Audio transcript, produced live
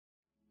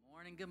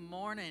Good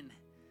morning.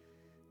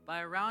 By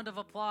a round of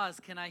applause,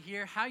 can I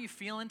hear how you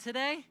feeling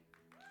today?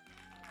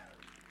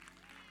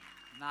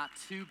 Not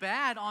too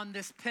bad on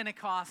this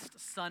Pentecost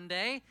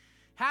Sunday.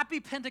 Happy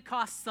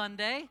Pentecost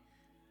Sunday.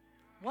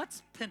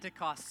 What's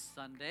Pentecost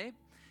Sunday?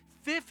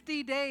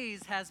 50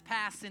 days has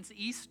passed since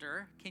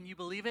Easter. Can you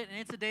believe it? And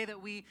it's a day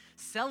that we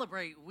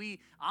celebrate, we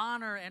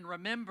honor and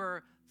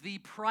remember the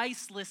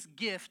priceless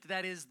gift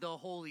that is the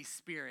Holy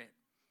Spirit.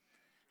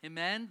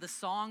 Amen. The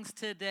songs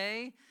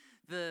today,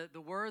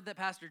 the word that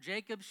Pastor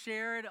Jacob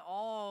shared,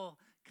 all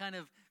kind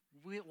of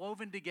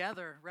woven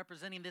together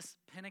representing this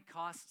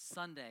Pentecost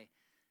Sunday.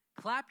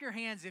 Clap your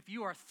hands if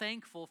you are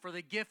thankful for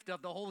the gift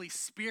of the Holy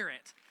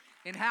Spirit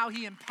and how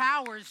he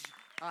empowers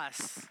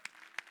us.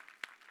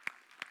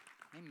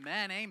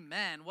 Amen,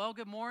 amen. Well,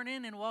 good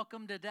morning and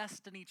welcome to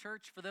Destiny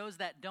Church. For those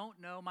that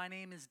don't know, my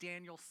name is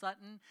Daniel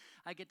Sutton.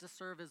 I get to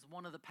serve as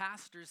one of the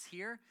pastors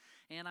here,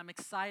 and I'm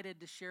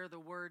excited to share the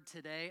word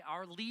today.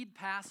 Our lead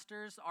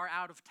pastors are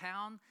out of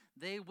town.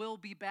 They will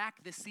be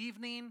back this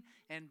evening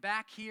and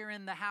back here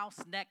in the house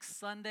next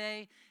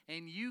Sunday,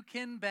 and you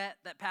can bet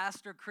that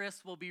Pastor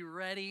Chris will be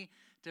ready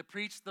to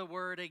preach the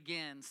word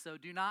again. So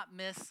do not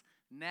miss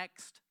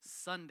next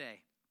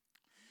Sunday.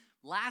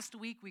 Last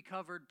week, we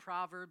covered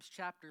Proverbs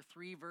chapter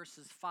 3,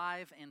 verses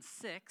 5 and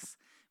 6.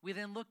 We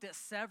then looked at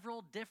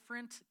several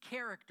different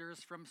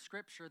characters from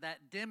Scripture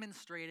that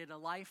demonstrated a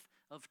life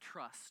of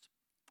trust.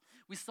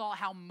 We saw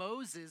how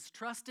Moses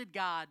trusted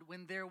God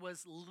when there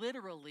was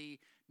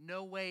literally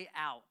no way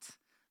out.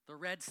 The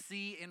Red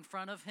Sea in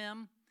front of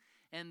him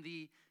and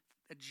the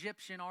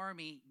Egyptian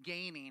army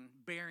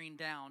bearing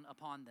down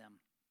upon them.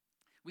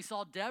 We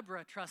saw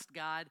Deborah trust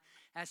God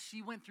as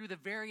she went through the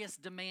various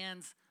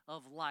demands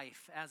of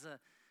life as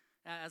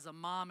a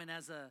mom and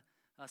as a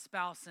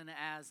spouse and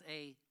as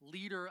a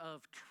leader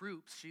of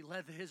troops. She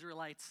led the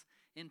Israelites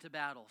into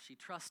battle. She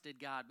trusted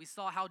God. We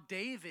saw how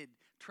David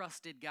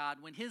trusted God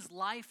when his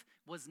life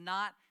was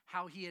not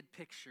how he had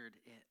pictured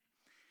it.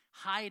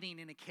 Hiding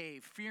in a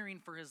cave, fearing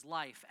for his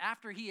life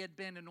after he had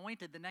been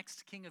anointed the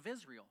next king of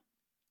Israel.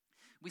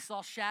 We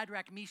saw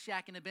Shadrach,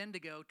 Meshach, and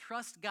Abednego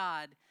trust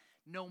God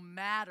no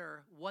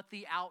matter what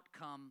the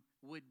outcome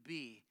would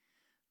be,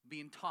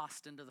 being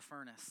tossed into the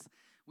furnace.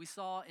 We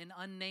saw an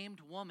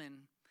unnamed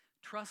woman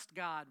trust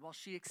God while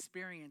she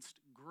experienced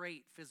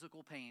great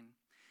physical pain.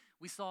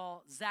 We saw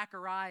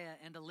Zachariah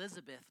and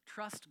Elizabeth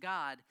trust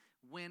God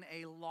when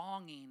a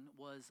longing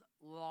was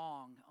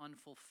long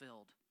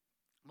unfulfilled.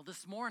 Well,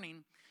 this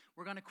morning,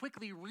 we're going to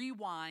quickly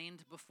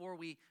rewind before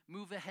we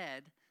move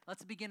ahead.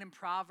 Let's begin in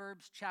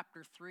Proverbs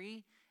chapter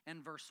 3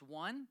 and verse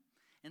 1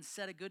 and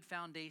set a good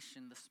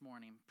foundation this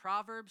morning.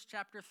 Proverbs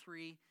chapter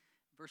 3,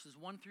 verses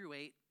 1 through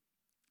 8.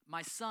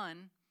 My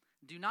son,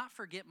 do not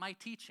forget my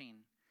teaching,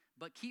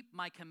 but keep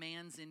my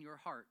commands in your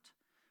heart,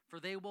 for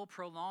they will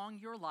prolong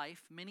your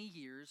life many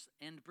years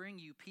and bring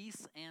you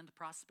peace and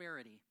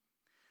prosperity.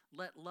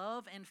 Let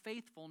love and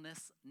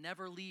faithfulness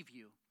never leave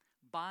you.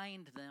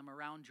 Bind them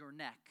around your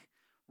neck.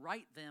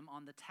 Write them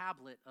on the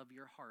tablet of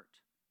your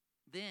heart.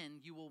 Then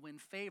you will win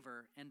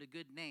favor and a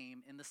good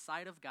name in the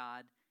sight of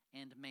God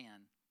and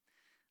man.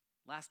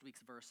 Last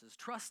week's verses.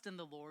 Trust in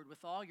the Lord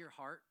with all your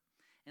heart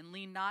and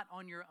lean not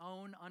on your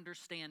own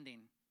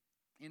understanding.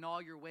 In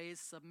all your ways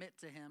submit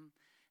to him,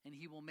 and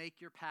he will make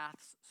your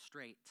paths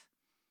straight.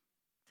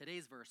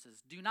 Today's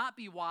verses. Do not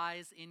be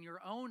wise in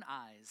your own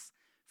eyes.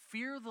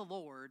 Fear the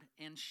Lord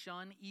and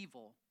shun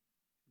evil.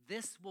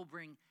 This will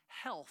bring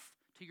health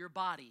to your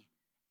body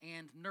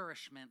and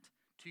nourishment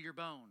to your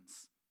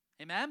bones.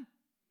 Amen?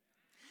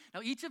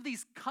 Now, each of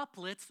these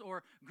couplets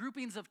or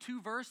groupings of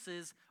two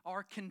verses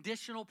are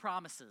conditional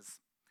promises.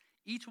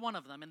 Each one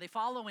of them, and they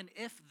follow an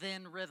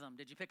if-then rhythm.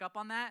 Did you pick up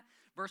on that?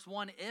 Verse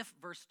 1, if.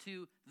 Verse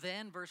 2,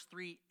 then. Verse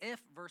 3, if.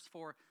 Verse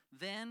 4,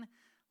 then.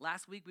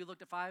 Last week we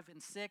looked at 5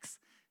 and 6,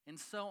 and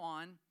so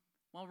on.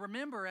 Well,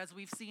 remember, as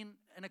we've seen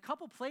in a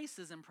couple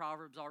places in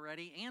Proverbs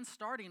already, and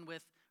starting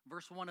with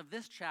verse 1 of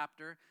this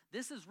chapter,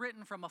 this is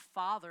written from a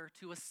father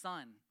to a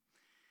son.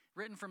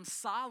 Written from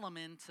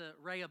Solomon to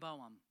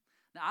Rehoboam.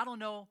 Now, I don't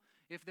know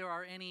if there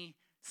are any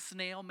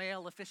snail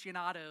mail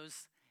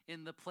aficionados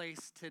in the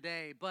place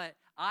today, but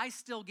I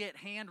still get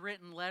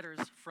handwritten letters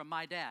from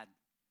my dad.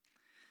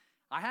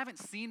 I haven't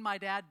seen my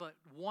dad but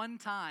one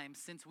time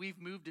since we've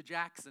moved to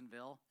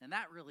Jacksonville, and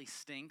that really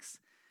stinks,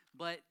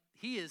 but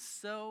he is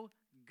so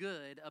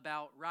good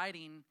about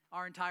writing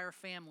our entire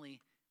family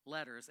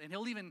letters, and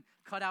he'll even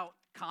cut out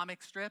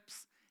comic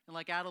strips and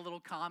add a little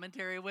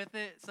commentary with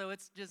it, so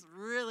it's just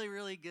really,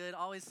 really good,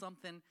 always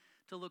something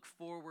to look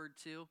forward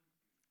to.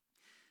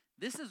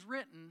 This is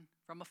written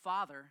from a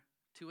father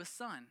to a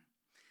son.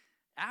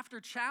 After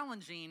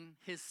challenging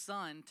his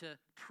son to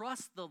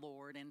trust the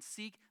Lord and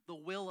seek the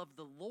will of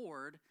the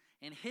Lord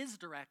and his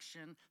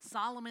direction,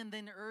 Solomon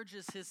then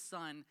urges his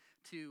son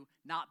to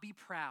not be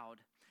proud,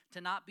 to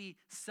not be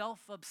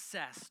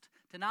self-obsessed,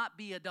 to not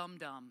be a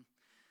dum-dum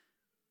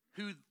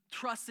who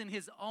trusts in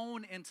his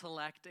own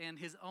intellect and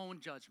his own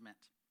judgment.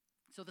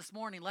 So this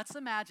morning, let's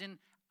imagine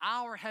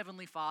our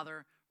Heavenly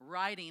Father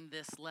writing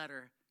this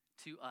letter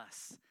to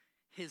us.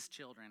 his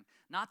children.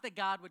 Not that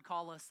God would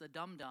call us a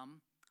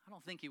dum-dum. I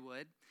don't think he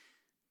would,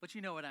 but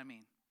you know what I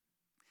mean.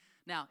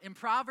 Now, in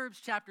Proverbs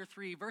chapter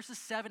 3, verses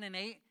 7 and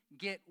 8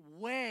 get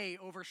way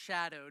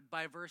overshadowed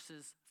by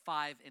verses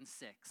 5 and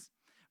 6.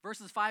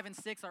 Verses 5 and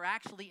 6 are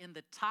actually in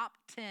the top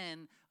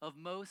 10 of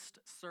most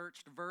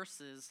searched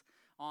verses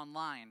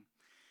online.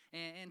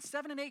 And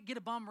 7 and 8 get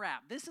a bum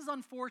rap. This is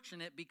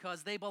unfortunate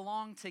because they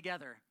belong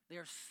together. They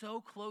are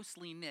so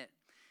closely knit.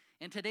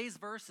 And today's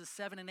verses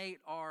 7 and 8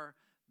 are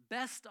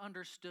best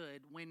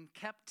understood when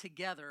kept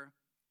together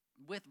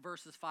with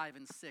verses 5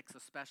 and 6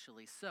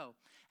 especially. So,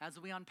 as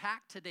we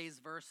unpack today's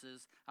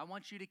verses, I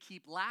want you to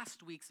keep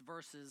last week's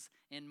verses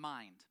in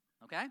mind,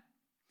 okay?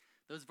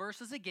 Those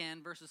verses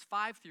again, verses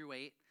 5 through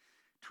 8,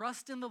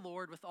 trust in the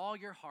Lord with all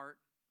your heart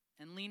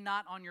and lean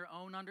not on your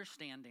own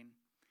understanding.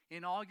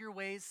 In all your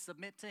ways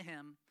submit to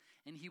him,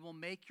 and he will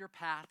make your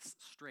paths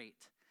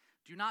straight.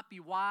 Do not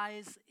be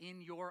wise in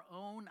your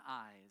own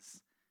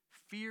eyes.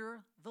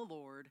 Fear the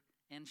Lord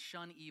and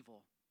shun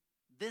evil.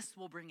 This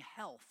will bring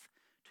health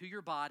to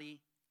your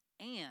body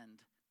and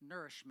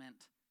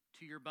nourishment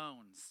to your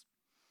bones.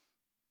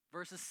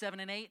 Verses 7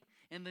 and 8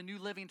 in the New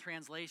Living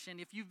Translation.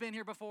 If you've been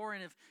here before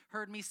and have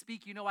heard me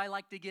speak, you know I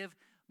like to give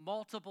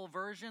multiple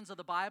versions of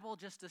the Bible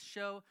just to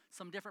show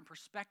some different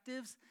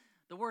perspectives.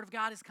 The Word of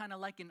God is kind of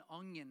like an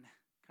onion,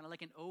 kind of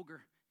like an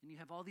ogre, and you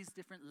have all these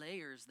different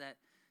layers that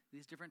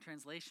these different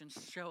translations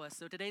show us.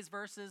 So today's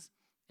verses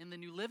in the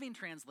New Living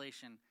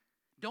Translation.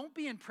 Don't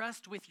be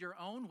impressed with your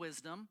own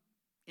wisdom.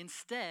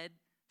 Instead,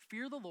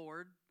 fear the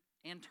Lord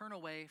and turn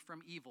away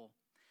from evil.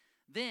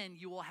 Then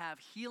you will have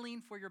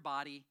healing for your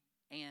body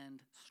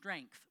and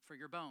strength for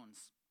your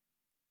bones.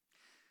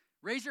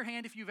 Raise your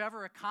hand if you've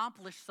ever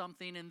accomplished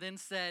something and then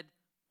said,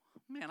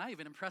 man, I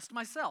even impressed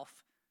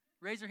myself.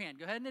 Raise your hand.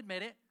 Go ahead and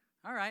admit it.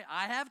 All right,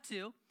 I have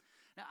too.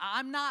 Now,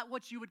 I'm not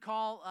what you would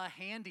call a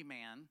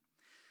handyman.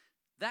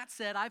 That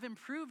said, I've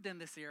improved in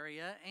this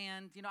area,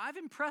 and I've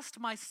impressed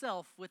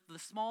myself with the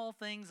small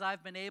things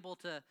I've been able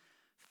to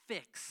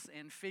fix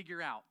and figure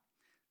out.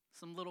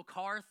 Some little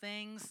car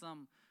things,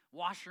 some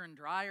washer and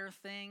dryer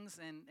things,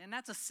 and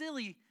that's a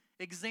silly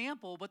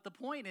example, but the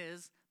point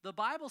is, the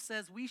Bible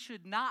says we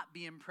should not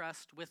be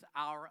impressed with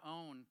our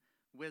own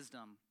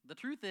wisdom. The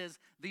truth is,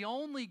 the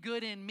only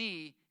good in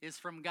me is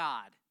from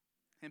God.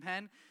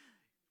 Amen?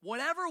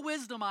 Whatever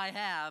wisdom I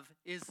have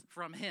is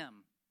from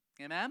him.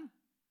 Amen?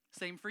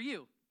 Same for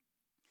you.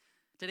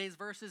 Today's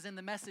verses in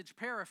the Message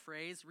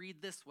paraphrase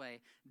read this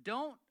way: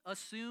 don't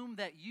assume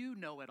that you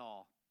know it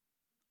all.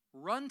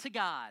 Run to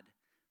God.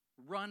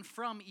 Run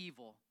from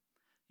evil.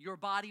 Your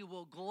body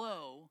will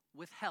glow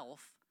with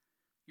health.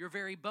 Your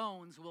very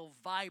bones will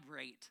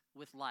vibrate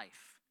with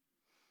life.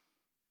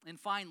 And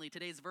finally,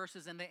 today's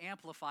verses in the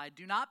Amplified.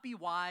 Do not be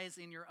wise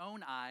in your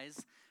own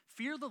eyes.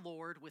 Fear the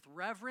Lord with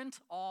reverent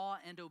awe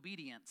and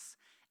obedience,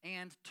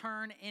 and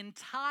turn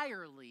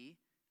entirely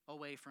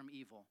away from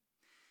evil.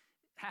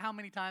 How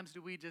many times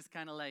do we just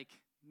kind of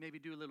maybe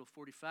do a little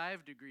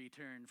 45-degree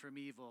turn from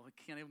evil?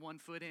 Kind of 1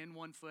 foot in,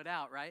 1 foot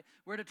out, right?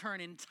 We're to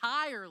turn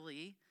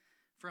entirely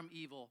from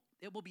evil.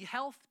 It will be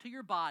health to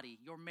your body,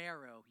 your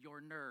marrow, your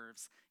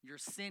nerves, your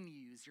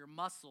sinews, your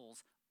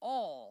muscles,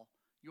 all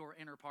your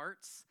inner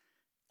parts,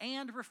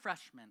 and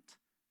refreshment,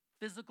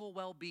 physical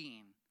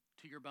well-being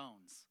to your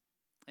bones.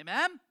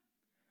 Amen?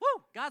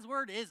 Woo! God's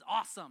word is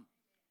awesome.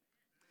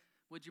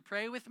 Would you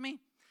pray with me?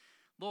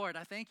 Lord,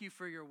 I thank you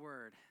for your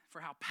word, for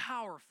how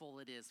powerful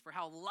it is, for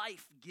how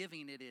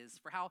life-giving it is,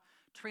 for how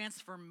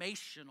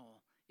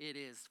transformational it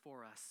is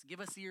for us. Give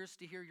us ears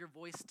to hear your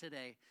voice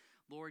today.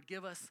 Lord,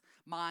 give us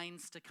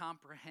minds to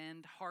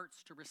comprehend,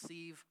 hearts to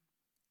receive,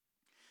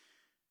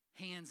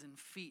 hands and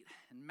feet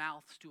and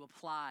mouths to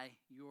apply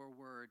your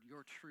word,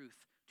 your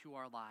truth to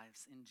our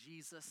lives. In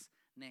Jesus'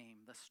 name,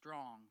 the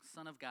strong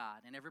Son of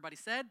God. And everybody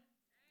said,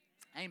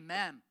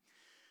 Amen.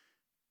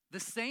 The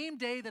same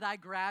day that I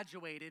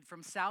graduated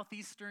from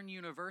Southeastern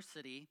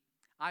University,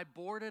 I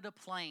boarded a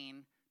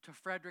plane to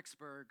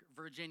Fredericksburg,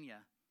 Virginia.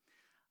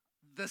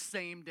 The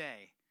same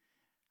day.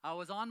 I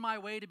was on my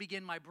way to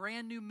begin my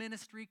brand new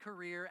ministry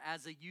career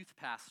as a youth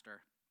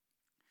pastor.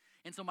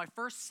 And so my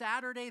first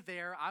Saturday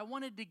there, I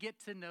wanted to get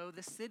to know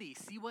the city,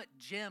 see what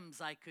gems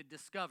I could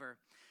discover.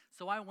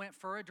 So I went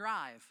for a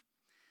drive.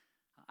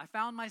 I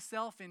found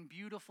myself in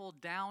beautiful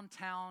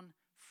downtown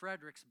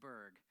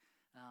Fredericksburg,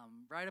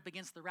 right up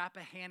against the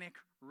Rappahannock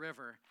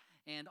River.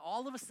 And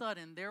all of a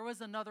sudden, there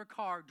was another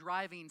car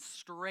driving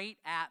straight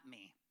at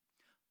me.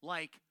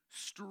 Like,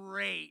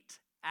 straight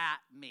at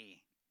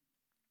me.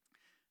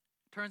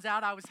 Turns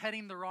out I was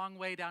heading the wrong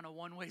way down a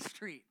one-way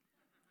street.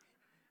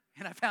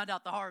 And I found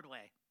out the hard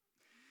way.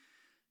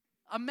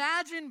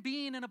 Imagine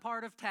being in a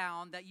part of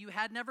town that you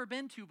had never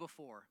been to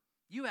before.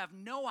 You have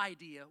no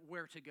idea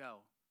where to go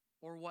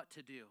or what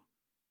to do.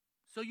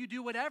 So you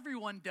do what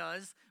everyone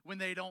does when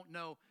they don't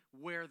know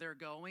where they're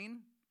going.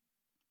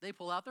 They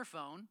pull out their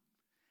phone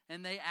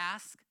and they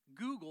ask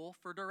Google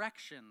for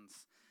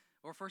directions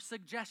or for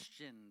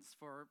suggestions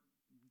for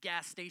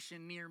gas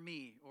station near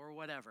me or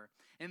whatever.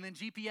 And then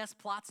GPS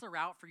plots a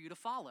route for you to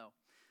follow.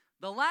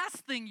 The last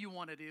thing you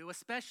want to do,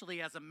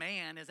 especially as a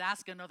man, is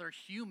ask another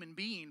human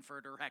being for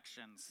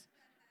directions.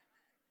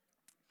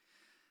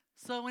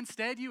 So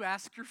instead, you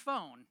ask your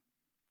phone.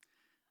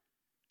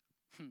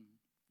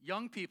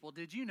 Young people,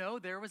 did you know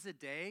there was a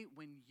day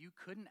when you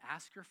couldn't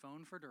ask your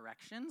phone for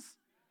directions?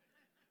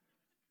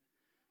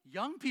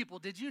 Young people,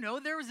 did you know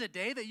there was a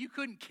day that you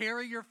couldn't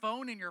carry your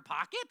phone in your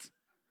pocket?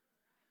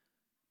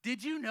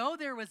 Did you know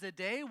there was a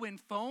day when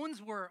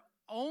phones were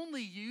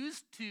only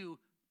used to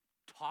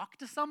talk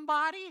to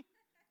somebody?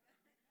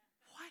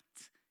 What?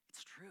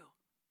 It's true.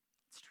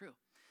 It's true.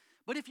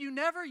 But if you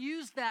never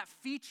used that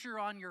feature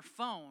on your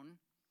phone,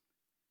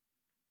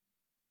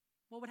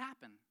 what would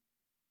happen?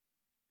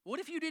 What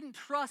if you didn't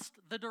trust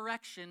the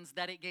directions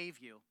that it gave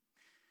you?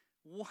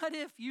 What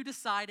if you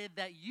decided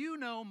that you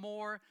know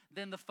more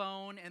than the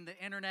phone and the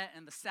internet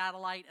and the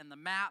satellite and the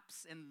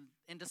maps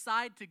and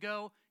decide to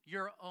go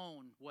your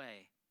own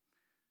way?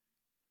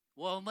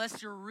 Well,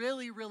 unless you're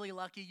really, really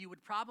lucky, you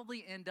would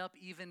probably end up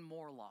even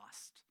more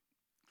lost.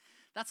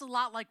 That's a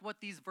lot like what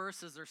these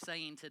verses are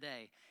saying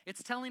today.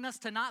 It's telling us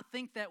to not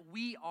think that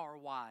we are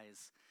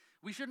wise.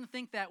 We shouldn't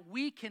think that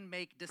we can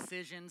make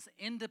decisions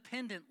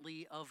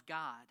independently of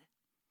God.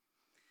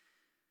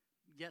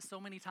 Yet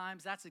so many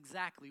times that's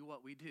exactly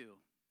what we do,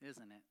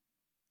 isn't it?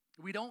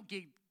 We don't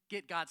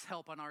get God's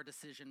help on our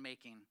decision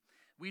making.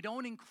 We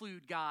don't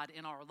include God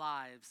in our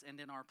lives and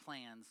in our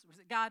plans. We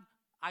say, God,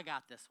 I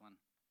got this one.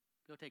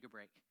 Go take a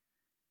break.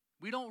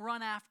 We don't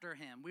run after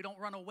him. We don't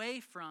run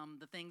away from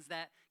the things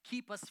that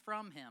keep us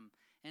from him.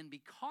 And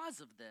because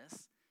of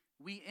this,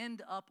 we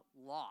end up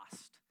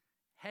lost,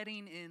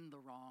 heading in the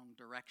wrong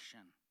direction.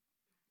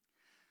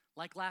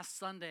 Like last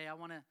Sunday, I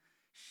want to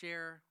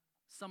share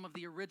some of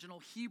the original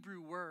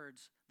Hebrew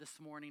words this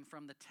morning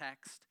from the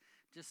text,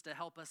 just to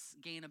help us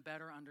gain a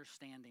better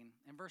understanding.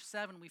 In verse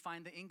 7, we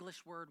find the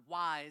English word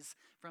wise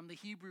from the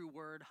Hebrew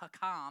word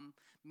hakam,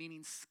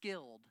 meaning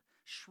skilled,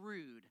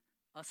 shrewd,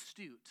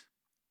 astute.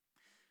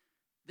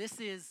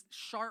 This is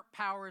sharp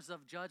powers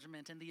of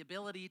judgment and the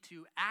ability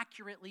to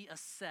accurately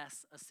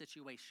assess a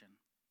situation.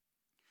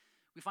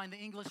 We find the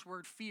English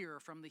word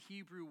fear from the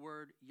Hebrew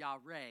word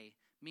yareh,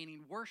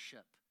 meaning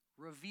worship,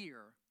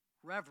 revere,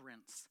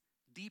 reverence,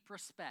 deep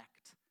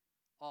respect,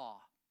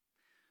 awe.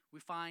 We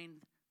find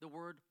the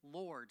word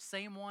Lord,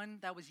 same one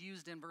that was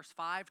used in verse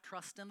 5,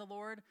 trust in the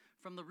Lord,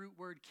 from the root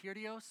word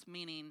kyrios,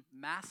 meaning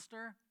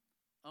master,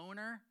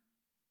 owner,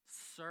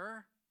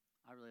 sir.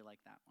 I really like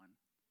that one.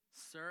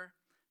 Sir.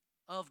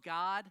 Of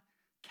God,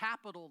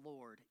 capital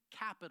Lord,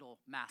 capital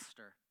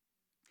Master.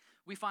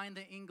 We find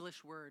the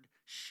English word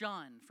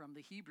shun from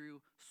the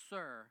Hebrew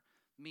sir,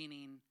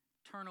 meaning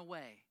turn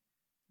away,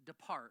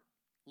 depart,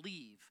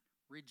 leave,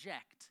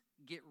 reject,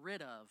 get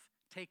rid of,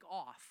 take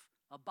off,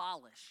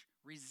 abolish,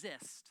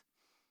 resist,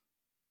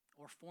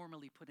 or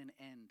formally put an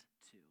end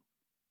to.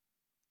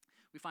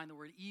 We find the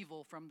word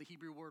evil from the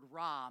Hebrew word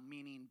ra,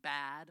 meaning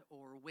bad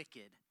or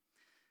wicked.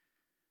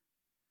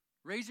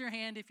 Raise your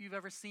hand if you've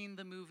ever seen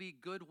the movie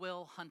Good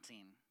Will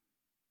Hunting.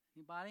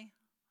 Anybody?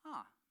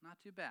 Not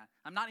too bad.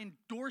 I'm not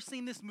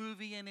endorsing this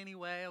movie in any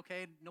way,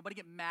 okay? Nobody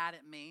get mad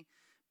at me.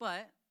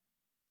 But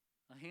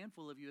a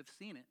handful of you have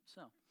seen it,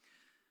 so.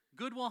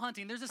 Good Will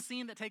Hunting. There's a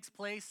scene that takes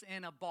place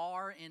in a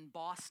bar in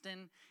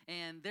Boston,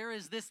 and there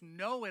is this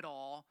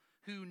know-it-all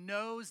who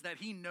knows that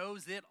he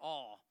knows it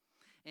all.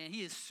 And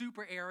he is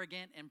super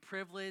arrogant and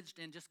privileged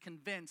and just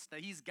convinced that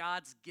he's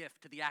God's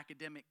gift to the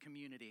academic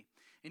community.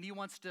 And he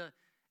wants to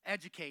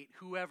educate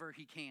whoever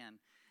he can.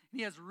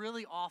 He has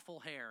really awful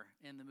hair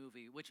in the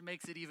movie, which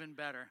makes it even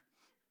better.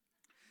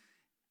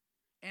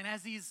 And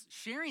as he's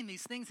sharing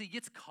these things, he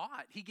gets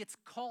caught. He gets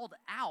called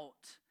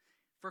out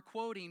for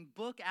quoting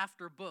book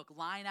after book,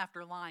 line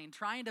after line,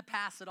 trying to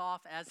pass it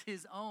off as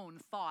his own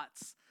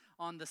thoughts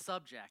on the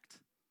subject.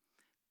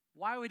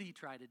 Why would he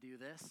try to do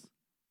this?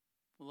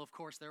 Well, of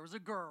course, there was a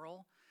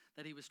girl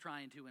that he was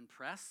trying to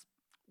impress.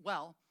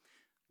 Well,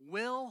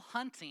 Will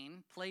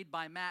Hunting, played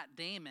by Matt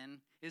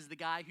Damon, is the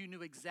guy who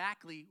knew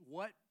exactly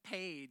what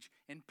page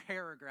and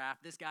paragraph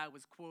this guy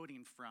was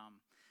quoting from.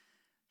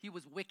 He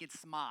was wicked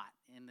smart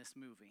in this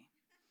movie.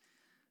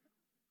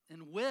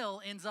 And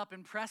Will ends up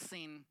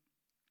impressing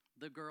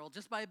the girl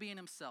just by being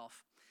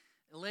himself.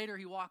 Later,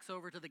 he walks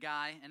over to the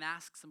guy and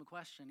asks him a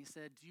question. He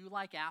said, "Do you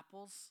like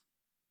apples?"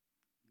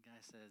 The guy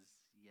says,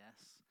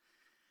 "Yes."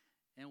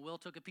 And Will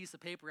took a piece of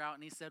paper out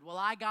and he said, "Well,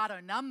 I got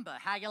a number.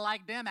 How you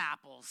like them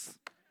apples?"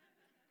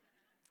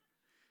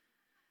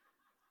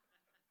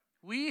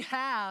 We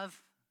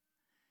have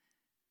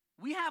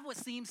what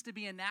seems to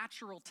be a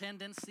natural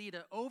tendency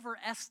to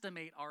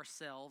overestimate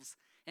ourselves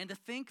and to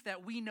think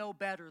that we know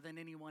better than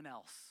anyone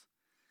else.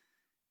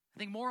 I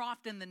think more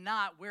often than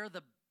not, we're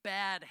the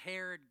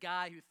bad-haired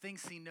guy who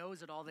thinks he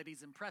knows it all, that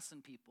he's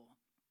impressing people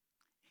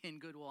in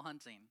Good Will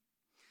Hunting.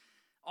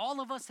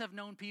 All of us have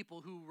known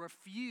people who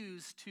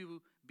refuse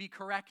to be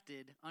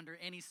corrected under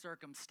any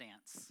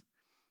circumstance.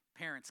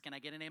 Parents, can I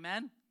get an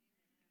amen?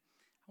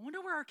 I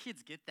wonder where our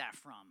kids get that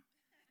from.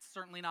 It's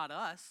certainly not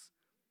us,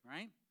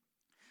 right?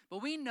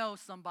 But we know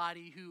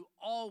somebody who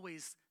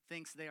always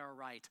thinks they are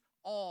right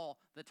all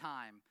the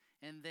time.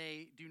 and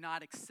they do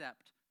not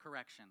accept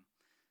correction.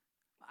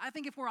 I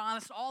think if we're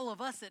honest, all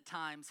of us at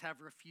times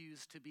have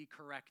refused to be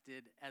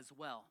corrected as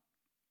well.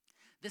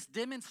 This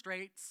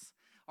demonstrates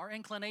our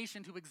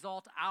inclination to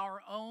exalt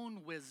our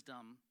own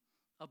wisdom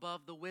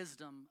above the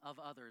wisdom of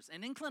others.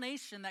 An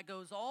inclination that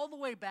goes all the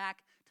way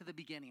back to the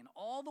beginning,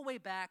 all the way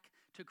back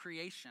to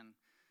creation.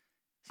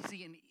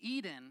 See, in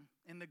Eden,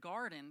 in the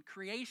garden,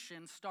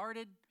 creation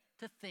started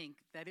to think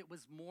that it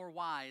was more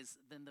wise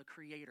than the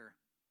Creator.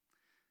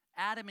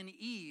 Adam and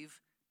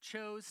Eve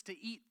chose to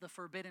eat the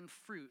forbidden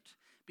fruit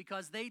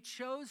because they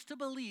chose to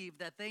believe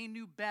that they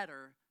knew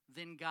better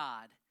than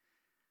God,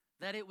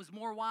 that it was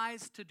more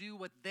wise to do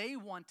what they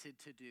wanted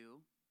to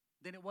do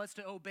than it was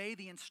to obey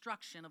the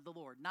instruction of the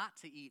Lord, not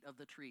to eat of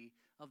the tree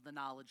of the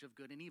knowledge of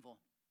good and evil.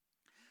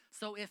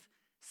 So if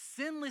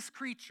sinless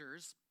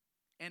creatures,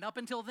 and up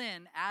until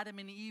then, Adam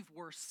and Eve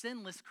were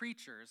sinless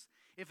creatures,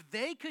 if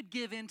they could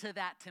give in to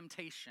that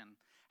temptation,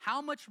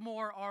 how much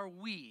more are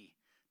we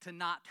to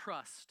not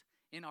trust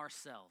in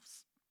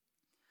ourselves?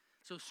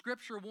 So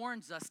Scripture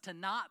warns us to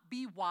not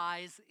be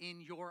wise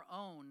in your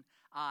own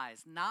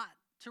eyes, not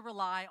to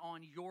rely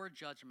on your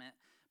judgment,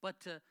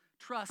 but to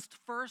trust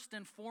first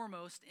and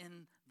foremost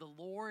in the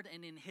Lord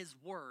and in His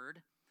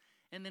Word,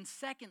 and then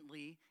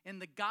secondly, in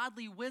the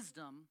godly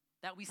wisdom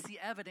that we see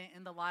evident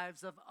in the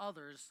lives of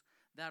others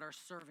that are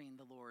serving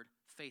the Lord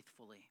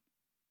faithfully.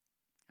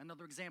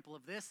 Another example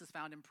of this is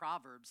found in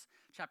Proverbs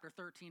chapter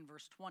 13,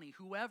 verse 20.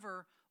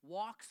 Whoever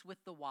walks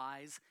with the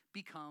wise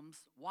becomes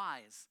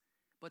wise,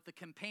 but the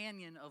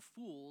companion of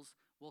fools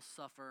will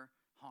suffer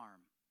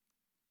harm.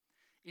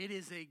 It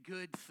is a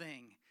good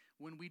thing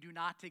when we do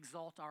not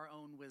exalt our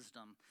own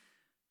wisdom,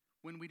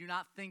 when we do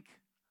not think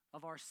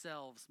of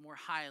ourselves more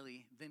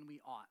highly than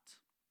we ought.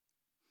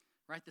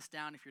 Write this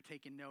down if you're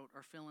taking note,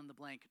 or fill in the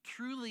blank.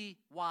 Truly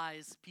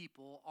wise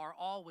people are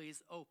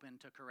always open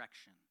to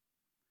correction.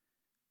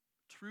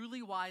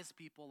 Truly wise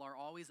people are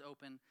always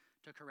open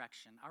to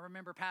correction. I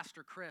remember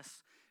Pastor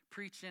Chris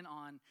preaching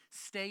on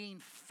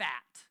staying fat,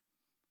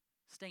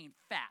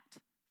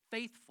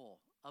 faithful,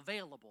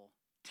 available,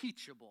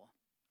 teachable.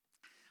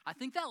 I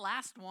think that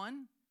last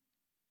one,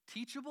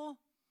 teachable,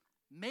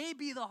 may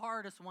be the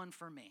hardest one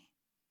for me.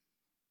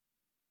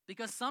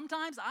 Because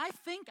sometimes I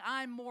think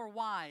I'm more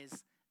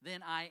wise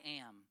than I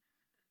am.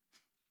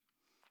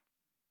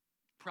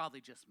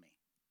 Probably just me.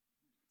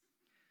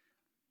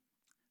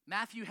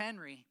 Matthew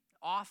Henry,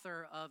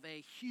 author of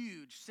a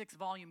huge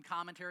 6-volume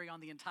commentary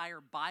on the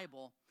entire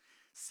Bible,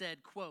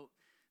 said, quote,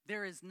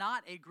 "There is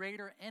not a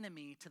greater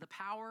enemy to the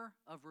power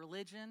of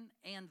religion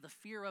and the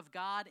fear of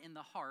God in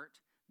the heart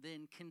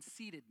than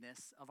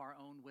conceitedness of our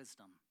own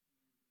wisdom."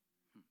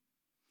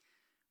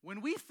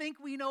 When we think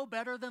we know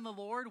better than the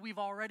Lord, we've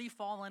already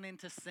fallen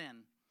into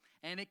sin,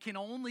 and it can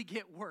only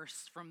get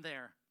worse from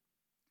there.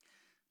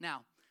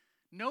 Now,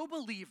 no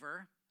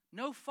believer,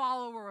 no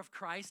follower of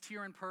Christ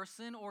here in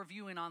person or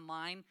viewing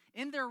online,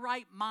 in their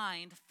right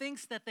mind,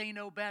 thinks that they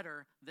know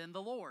better than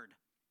the Lord.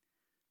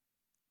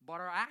 But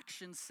our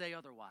actions say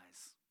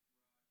otherwise.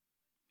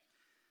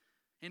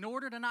 In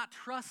order to not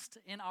trust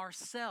in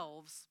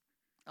ourselves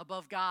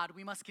above God,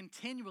 we must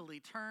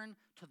continually turn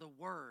to the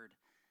Word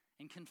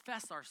and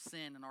confess our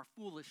sin and our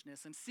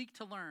foolishness and seek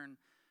to learn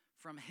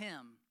from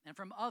Him and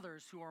from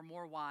others who are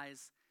more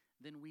wise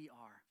than we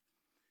are.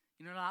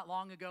 You know, not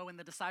long ago in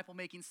the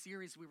disciple-making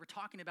series, we were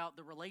talking about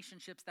the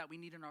relationships that we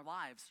need in our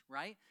lives,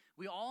 right?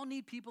 We all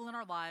need people in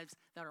our lives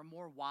that are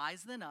more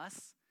wise than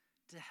us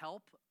to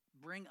help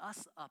bring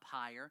us up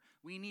higher.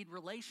 We need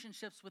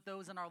relationships with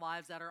those in our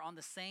lives that are on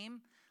the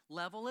same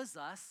level as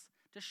us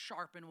to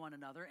sharpen one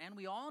another. And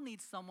we all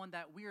need someone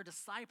that we are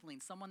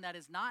discipling, someone that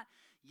is not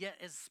yet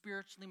as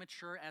spiritually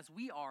mature as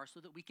we are, so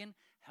that we can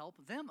help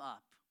them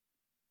up.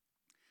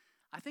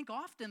 I think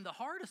often the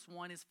hardest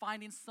one is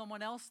finding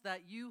someone else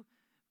that you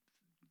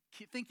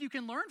think you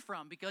can learn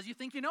from because you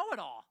think you know it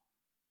all.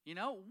 You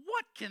know,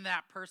 what can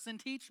that person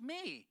teach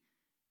me?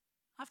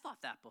 I've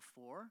thought that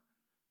before,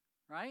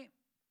 right?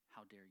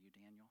 How dare you,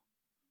 Daniel?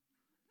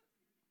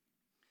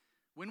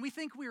 When we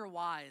think we are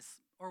wise,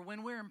 or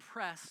when we're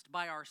impressed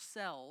by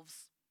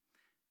ourselves,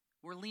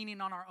 we're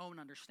leaning on our own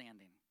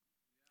understanding.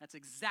 That's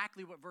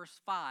exactly what verse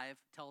 5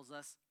 tells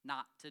us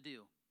not to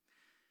do.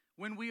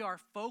 When we are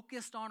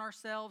focused on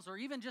ourselves, or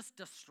even just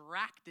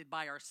distracted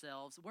by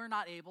ourselves, we're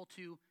not able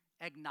to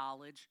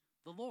acknowledge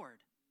the Lord,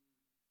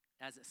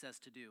 as it says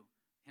to do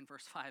in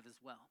verse 5 as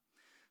well.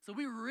 So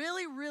we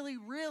really, really,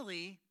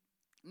 really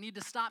need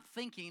to stop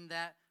thinking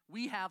that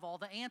we have all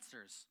the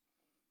answers.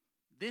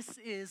 This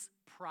is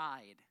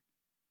pride.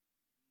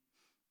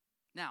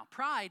 Now,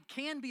 pride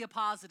can be a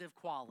positive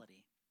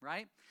quality,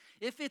 right?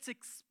 If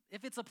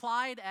it's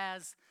applied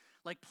as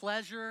like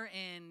pleasure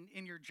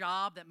in your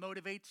job that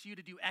motivates you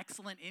to do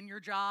excellent in your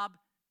job,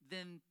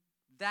 then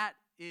that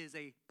is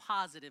a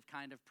positive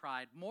kind of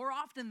pride. More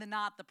often than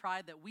not, the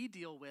pride that we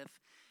deal with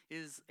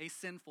is a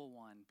sinful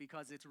one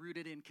because it's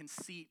rooted in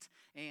conceit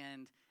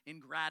and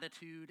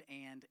ingratitude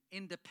and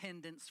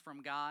independence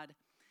from God.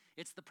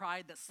 It's the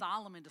pride that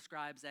Solomon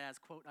describes as,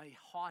 quote, a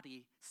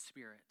haughty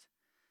spirit.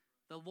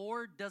 The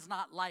Lord does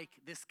not like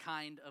this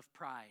kind of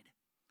pride.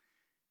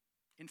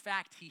 In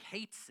fact, he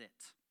hates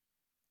it.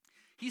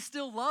 He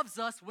still loves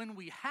us when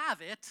we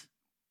have it.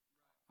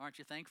 Aren't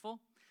you thankful?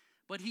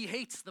 But he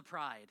hates the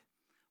pride.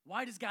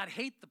 Why does God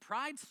hate the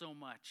pride so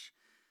much?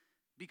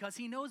 Because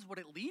he knows what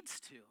it leads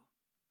to,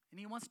 and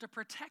he wants to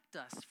protect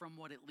us from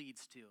what it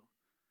leads to.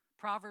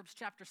 Proverbs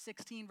chapter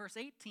 16, verse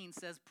 18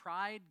 says,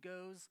 pride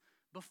goes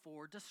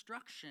before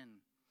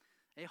destruction,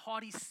 a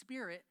haughty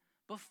spirit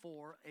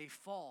before a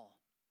fall.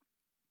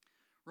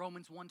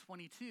 Romans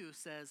 1:22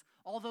 says,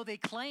 although they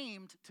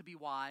claimed to be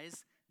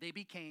wise, they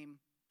became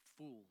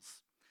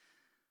fools.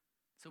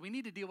 So we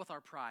need to deal with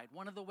our pride.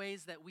 One of the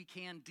ways that we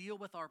can deal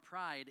with our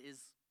pride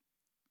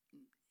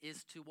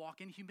is to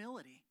walk in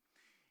humility.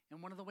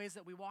 And one of the ways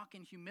that we walk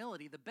in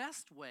humility, the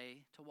best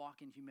way to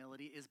walk in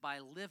humility is by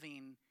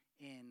living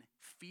in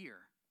fear.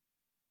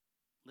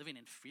 Living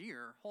in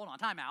fear? Hold on,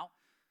 time out.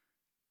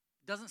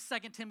 Doesn't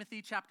 2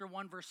 Timothy chapter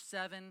 1 verse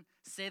 7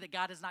 say that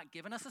God has not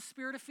given us a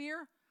spirit of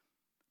fear,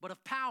 but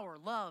of power,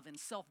 love, and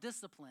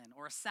self-discipline,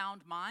 or a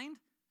sound mind?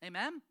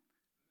 Amen?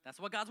 That's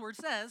what God's word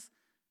says.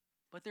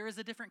 But there is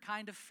a different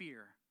kind of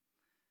fear,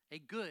 a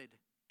good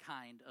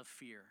kind of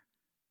fear,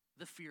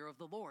 the fear of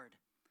the Lord.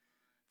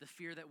 The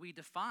fear that we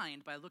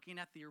defined by looking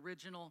at the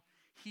original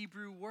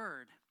Hebrew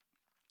word.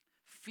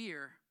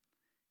 Fear,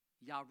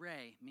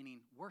 yareh,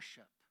 meaning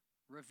worship,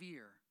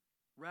 revere,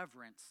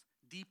 reverence,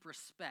 deep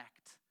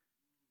respect,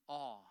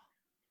 awe.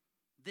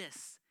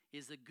 This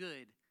is a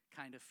good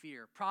kind of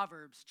fear.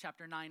 Proverbs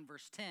chapter 9,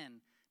 verse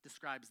 10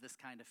 describes this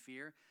kind of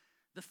fear.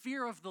 The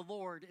fear of the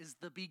Lord is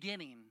the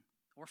beginning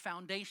or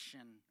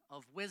foundation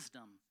of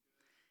wisdom,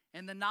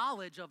 and the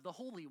knowledge of the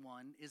Holy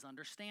One is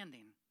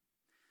understanding.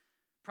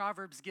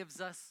 Proverbs gives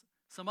us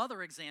some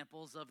other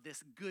examples of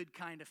this good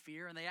kind of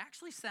fear, and they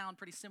actually sound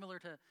pretty similar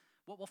to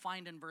what we'll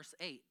find in verse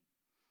 8.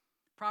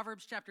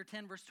 Proverbs chapter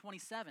 10, verse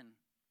 27.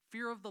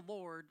 Fear of the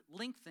Lord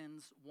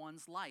lengthens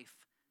one's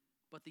life,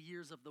 but the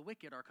years of the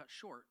wicked are cut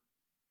short.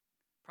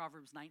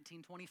 Proverbs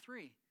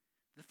 19:23.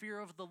 The fear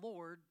of the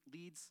Lord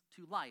leads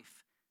to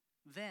life.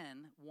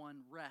 Then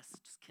one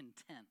rests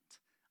content,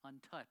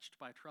 untouched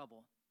by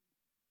trouble.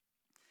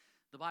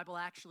 The Bible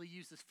actually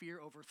uses fear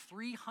over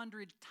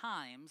 300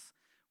 times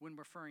when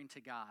referring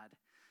to God.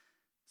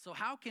 So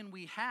how can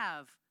we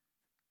have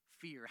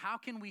fear? How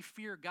can we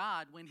fear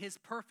God when his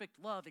perfect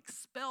love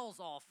expels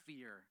all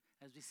fear,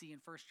 as we see in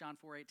 1 John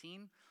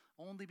 4:18?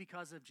 Only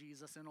because of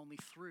Jesus and only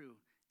through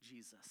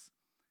Jesus.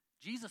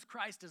 Jesus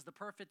Christ is the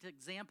perfect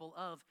example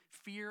of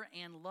fear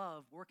and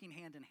love working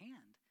hand in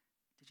hand.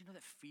 Did you know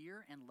that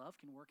fear and love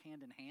can work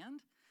hand in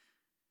hand?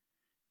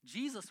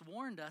 Jesus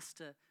warned us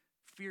to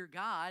fear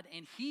God,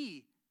 and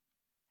he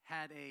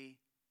had a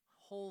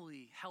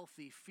holy,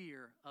 healthy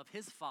fear of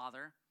his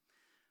Father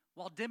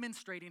while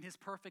demonstrating his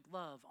perfect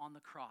love on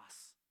the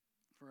cross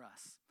for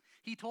us.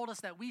 He told us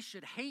that we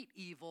should hate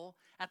evil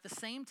at the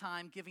same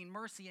time giving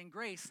mercy and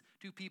grace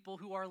to people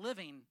who are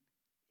living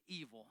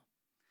evil.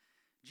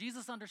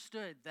 Jesus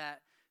understood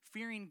that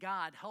fearing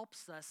God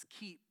helps us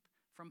keep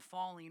from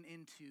falling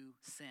into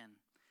sin.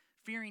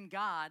 Fearing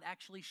God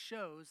actually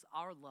shows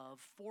our love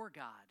for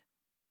God.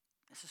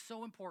 This is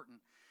so important.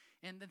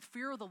 And the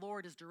fear of the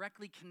Lord is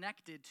directly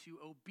connected to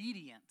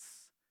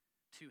obedience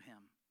to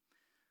him.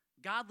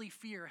 Godly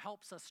fear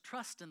helps us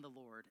trust in the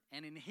Lord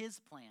and in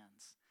his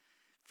plans.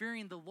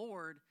 Fearing the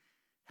Lord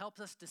helps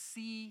us to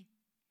see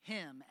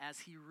him as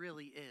he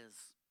really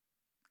is.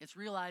 It's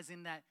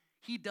realizing that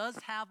he does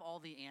have all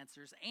the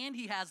answers and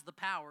he has the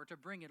power to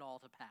bring it all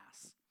to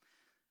pass.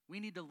 We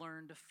need to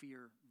learn to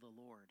fear the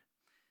Lord.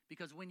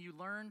 Because when you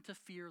learn to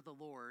fear the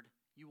Lord,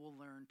 you will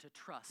learn to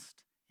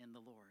trust in the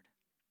Lord.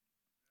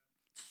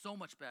 It's so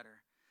much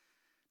better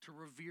to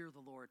revere the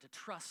Lord, to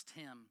trust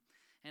him,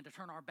 and to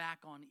turn our back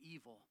on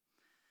evil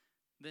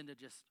than to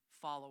just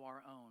follow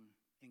our own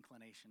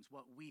inclinations,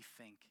 what we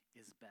think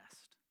is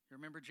best. You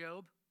remember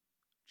Job?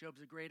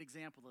 Job's a great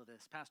example of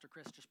this. Pastor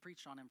Chris just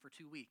preached on him for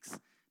 2 weeks.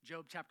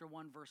 Job chapter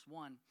 1, verse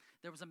 1.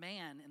 There was a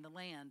man in the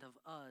land of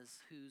Uz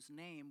whose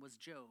name was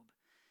Job.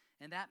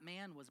 And that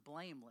man was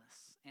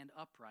blameless and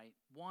upright,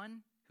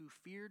 one who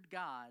feared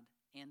God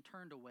and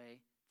turned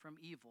away from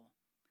evil.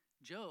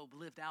 Job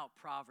lived out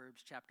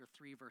Proverbs chapter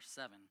 3, verse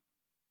 7.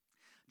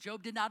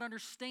 Job did not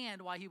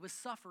understand why he was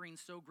suffering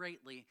so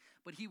greatly,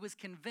 but he was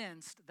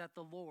convinced that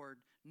the Lord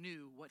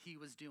knew what he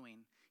was doing.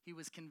 He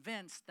was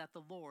convinced that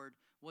the Lord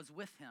was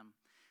with him.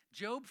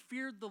 Job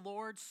feared the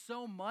Lord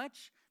so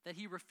much that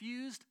he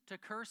refused to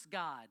curse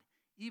God,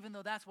 even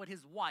though that's what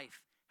his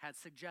wife had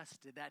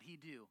suggested that he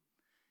do.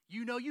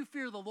 You know you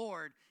fear the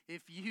Lord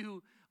if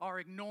you are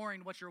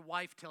ignoring what your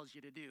wife tells you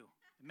to do.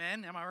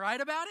 Amen? Am I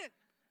right about it?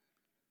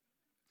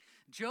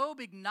 Job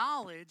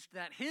acknowledged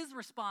that his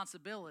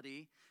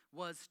responsibility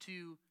was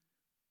to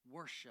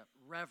worship,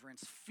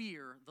 reverence,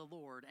 fear the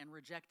Lord, and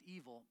reject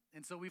evil.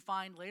 And so we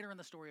find later in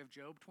the story of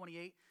Job,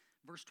 28,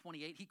 verse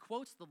 28, he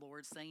quotes the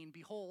Lord saying,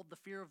 "Behold, the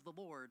fear of the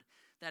Lord,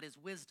 that is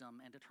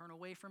wisdom, and to turn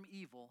away from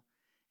evil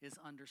is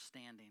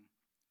understanding."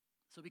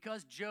 So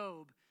because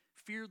Job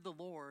feared the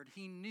Lord,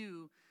 he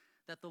knew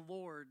that the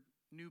Lord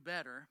knew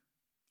better,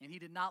 and he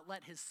did not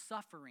let his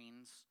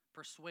sufferings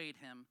persuade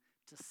him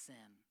to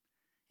sin.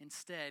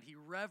 Instead, he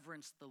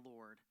reverenced the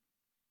Lord,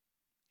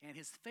 and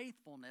his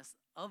faithfulness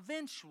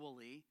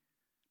eventually,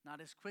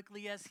 not as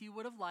quickly as he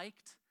would have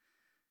liked,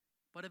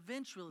 but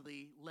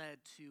eventually led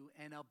to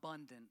an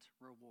abundant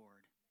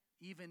reward,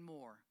 even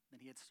more than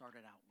he had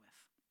started out with.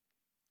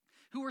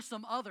 Who are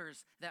some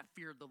others that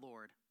feared the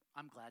Lord?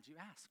 I'm glad you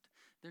asked.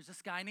 There's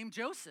this guy named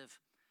Joseph.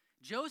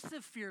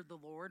 Joseph feared the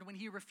Lord when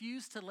he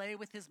refused to lay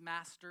with his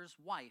master's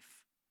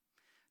wife.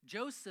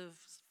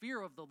 Joseph's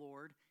fear of the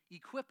Lord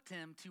equipped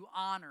him to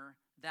honor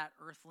that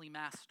earthly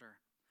master.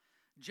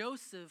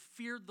 Joseph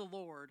feared the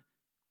Lord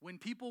when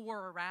people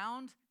were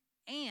around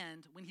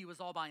and when he was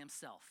all by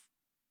himself.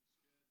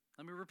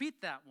 Let me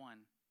repeat that one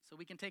so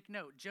we can take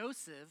note.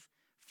 Joseph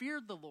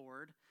feared the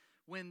Lord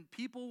when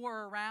people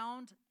were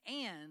around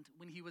and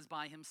when he was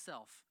by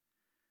himself.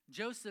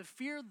 Joseph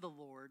feared the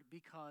Lord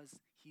because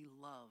he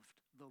loved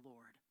the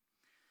Lord.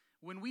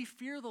 When we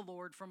fear the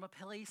Lord from a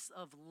place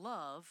of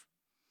love,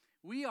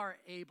 we are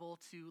able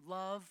to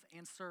love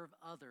and serve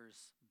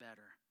others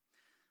better,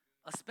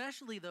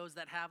 especially those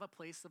that have a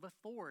place of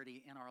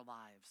authority in our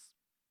lives,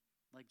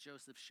 like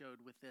Joseph showed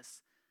with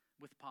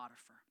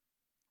Potiphar.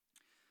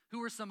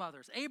 Who are some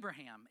others?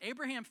 Abraham.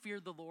 Abraham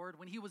feared the Lord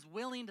when he was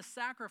willing to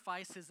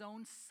sacrifice his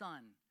own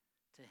son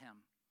to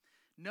him.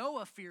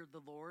 Noah feared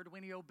the Lord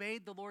when he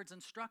obeyed the Lord's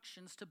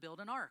instructions to build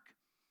an ark.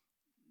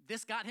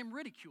 This got him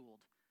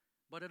ridiculed,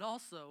 but it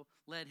also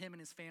led him and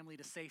his family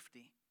to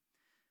safety.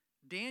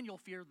 Daniel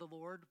feared the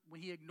Lord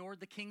when he ignored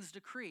the king's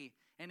decree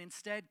and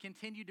instead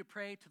continued to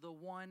pray to the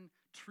one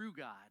true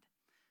God.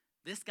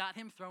 This got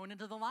him thrown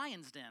into the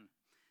lion's den,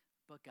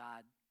 but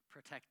God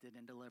protected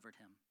and delivered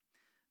him.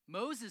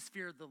 Moses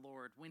feared the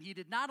Lord when he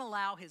did not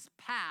allow his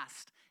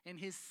past and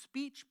his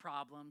speech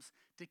problems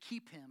to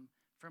keep him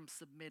from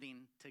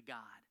submitting to God.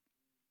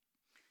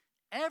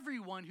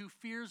 Everyone who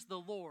fears the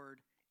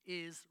Lord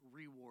is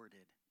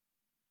rewarded.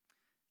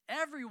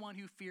 Everyone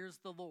who fears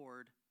the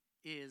Lord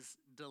is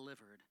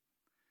delivered.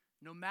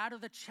 No matter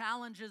the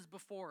challenges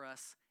before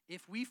us,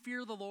 if we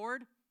fear the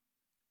Lord,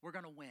 we're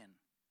going to win.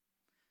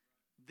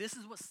 This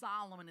is what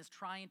Solomon is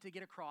trying to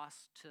get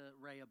across to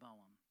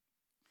Rehoboam.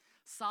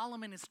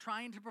 Solomon is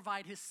trying to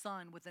provide his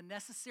son with the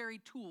necessary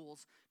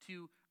tools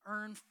to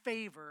earn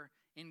favor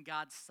in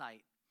God's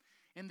sight.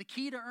 And the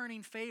key to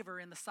earning favor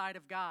in the sight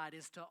of God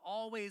is to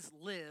always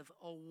live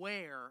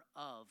aware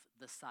of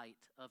the sight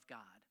of God.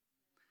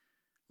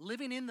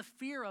 Living in the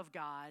fear of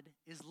God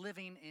is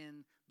living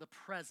in the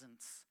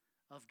presence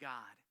of God.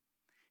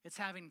 It's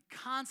having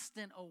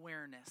constant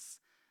awareness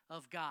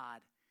of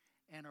God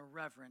and a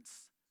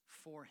reverence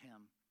for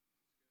him.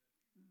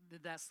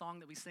 That song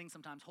that we sing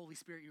sometimes, Holy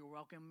Spirit, you're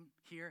welcome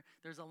here.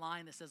 There's a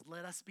line that says,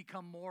 let us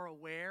become more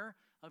aware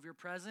of your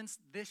presence.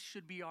 This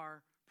should be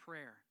our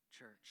prayer,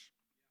 church.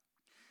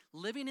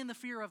 Living in the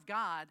fear of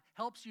God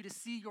helps you to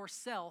see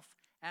yourself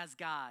as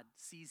God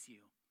sees you.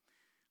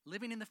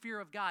 Living in the fear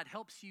of God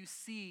helps you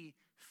see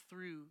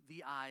through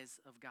the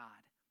eyes of God.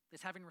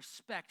 It's having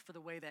respect for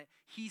the way that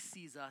he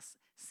sees us,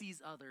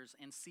 sees others,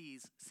 and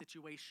sees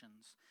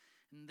situations.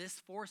 And this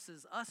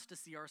forces us to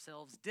see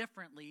ourselves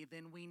differently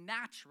than we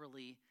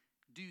naturally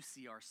do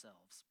see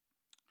ourselves,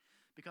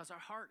 because our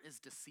heart is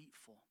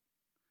deceitful.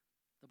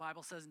 The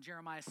Bible says in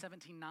Jeremiah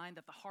 17:9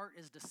 that the heart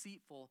is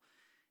deceitful,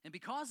 and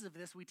because of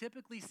this, we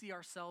typically see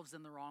ourselves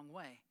in the wrong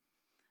way.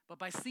 But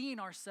by seeing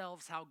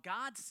ourselves how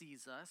God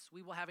sees us,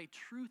 we will have a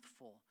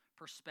truthful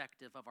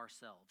perspective of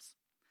ourselves.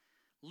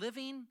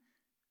 Living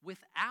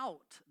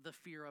without the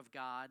fear of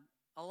God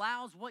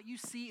allows what you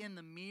see in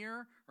the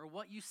mirror or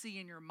what you see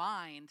in your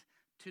mind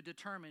to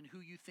determine who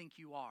you think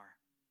you are.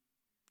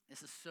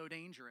 This is so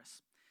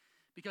dangerous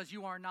because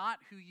you are not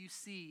who you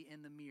see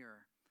in the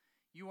mirror.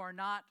 You are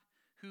not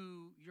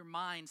who your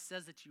mind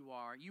says that you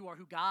are. You are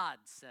who God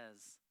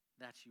says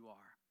that you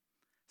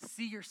are.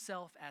 See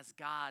yourself as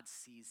God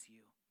sees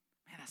you.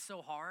 Man, that's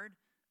so hard,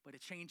 but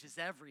it changes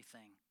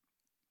everything.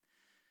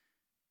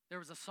 There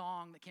was a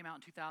song that came out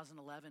in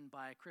 2011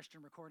 by a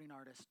Christian recording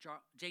artist,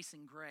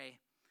 Jason Gray,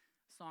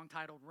 a song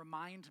titled,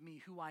 Remind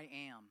Me Who I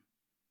Am.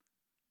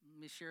 Let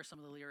me share some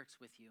of the lyrics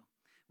with you.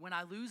 When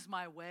I lose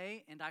my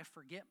way and I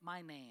forget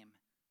my name,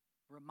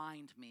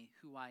 remind me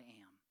who I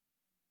am.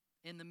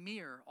 In the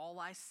mirror, all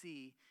I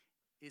see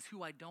is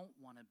who I don't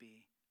want to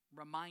be.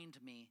 Remind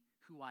me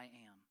who I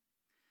am.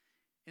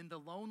 In the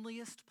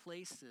loneliest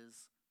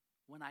places,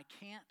 when I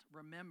can't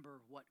remember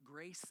what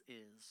grace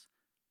is,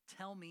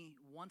 tell me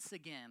once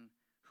again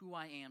who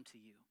I am to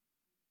you,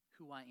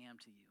 who I am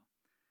to you.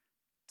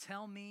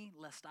 Tell me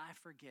lest I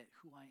forget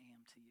who I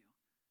am to you,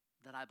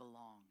 that I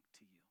belong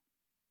to you.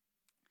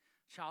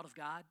 Child of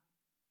God,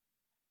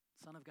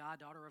 son of God,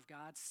 daughter of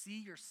God,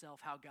 see yourself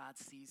how God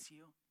sees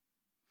you.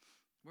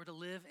 We're to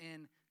live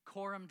in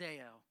coram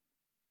Deo,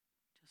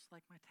 just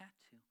like my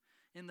tattoo,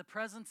 in the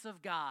presence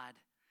of God.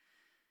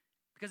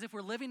 Because if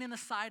we're living in the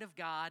sight of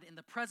God, in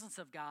the presence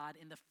of God,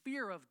 in the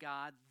fear of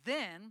God,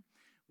 then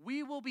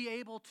we will be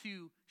able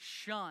to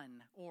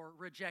shun or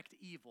reject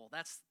evil.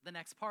 That's the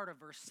next part of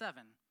verse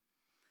 7.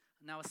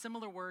 Now, a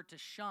similar word to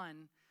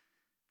shun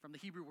from the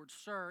Hebrew word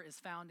sir is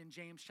found in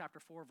James chapter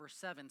 4, verse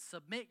 7.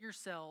 Submit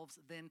yourselves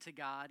then to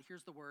God.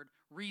 Here's the word.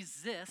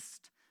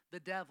 Resist the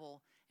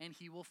devil, and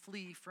he will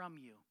flee from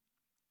you.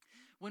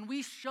 When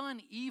we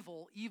shun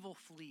evil, evil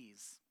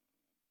flees.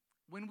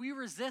 When we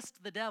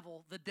resist the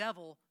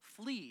devil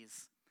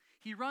flees.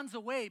 He runs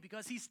away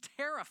because he's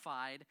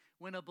terrified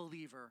when a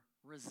believer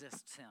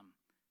resists him.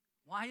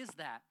 Why is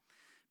that?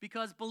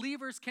 Because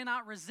believers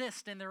cannot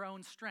resist in their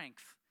own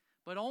strength,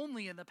 but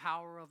only in the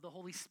power of the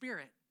Holy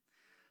Spirit.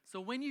 So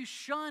when you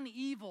shun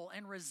evil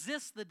and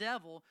resist the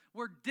devil,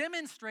 we're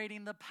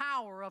demonstrating the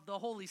power of the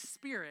Holy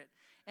Spirit.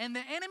 And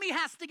the enemy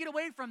has to get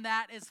away from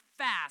that as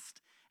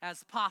fast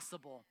as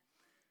possible.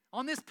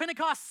 On this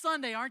Pentecost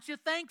Sunday, aren't you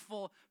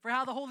thankful for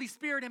how the Holy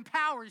Spirit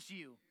empowers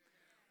you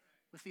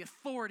with the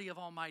authority of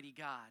Almighty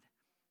God?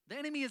 The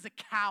enemy is a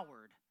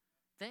coward.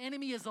 The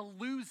enemy is a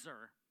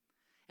loser.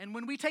 And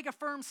when we take a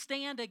firm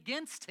stand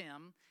against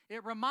him,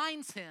 it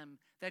reminds him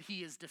that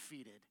he is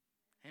defeated.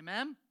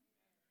 Amen?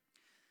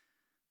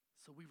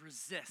 So we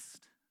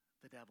resist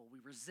the devil. We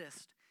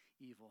resist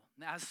evil.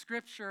 Now, as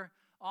Scripture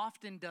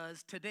often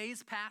does,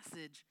 today's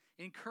passage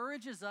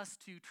encourages us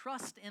to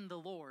trust in the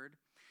Lord,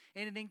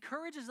 and it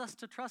encourages us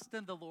to trust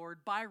in the Lord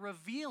by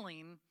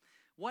revealing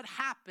what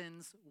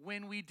happens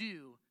when we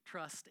do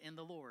trust in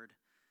the Lord.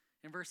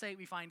 In verse 8,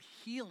 we find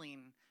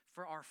healing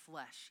for our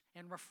flesh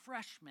and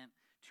refreshment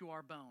to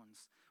our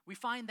bones. We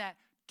find that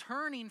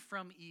turning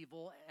from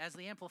evil, as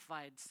the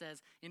Amplified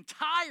says,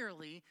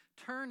 entirely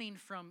turning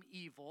from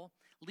evil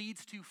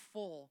leads to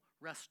full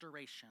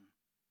restoration.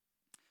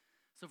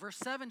 So verse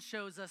 7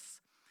 shows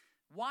us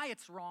why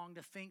it's wrong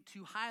to think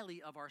too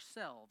highly of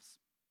ourselves.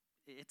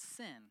 It's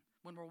sin.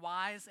 When we're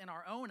wise in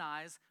our own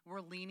eyes,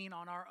 we're leaning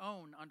on our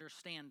own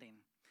understanding.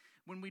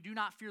 When we do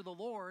not fear the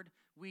Lord,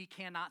 we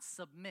cannot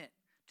submit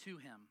to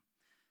him.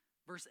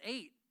 Verse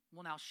 8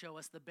 will now show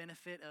us the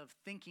benefit of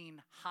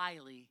thinking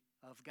highly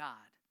of God.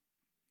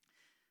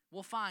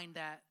 We'll find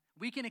that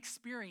we can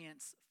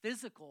experience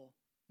physical,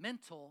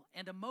 mental,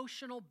 and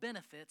emotional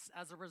benefits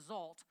as a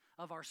result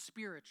of our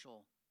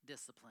spiritual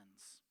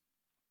disciplines.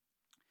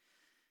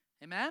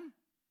 Amen?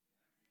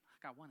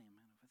 I got one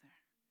amen over there.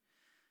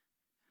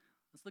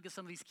 Let's look at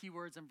some of these key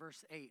words in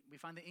verse 8. We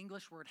find the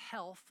English word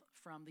health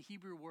from the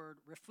Hebrew word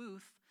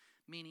refuth,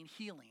 meaning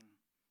healing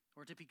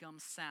or to become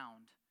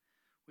sound.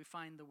 We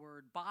find the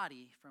word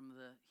body from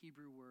the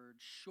Hebrew word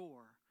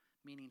shore,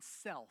 meaning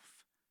self,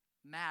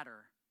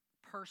 matter,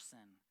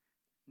 person,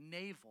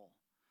 navel.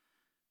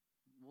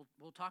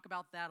 We'll talk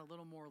about that a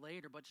little more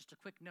later, but just a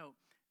quick note.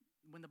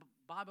 When the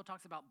Bible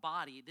talks about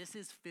body, this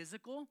is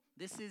physical.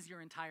 This is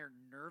your entire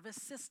nervous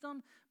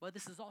system, but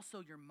this is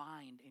also your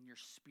mind and your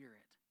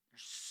spirit.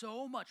 There's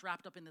so much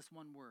wrapped up in this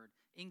one word,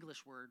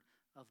 English word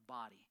of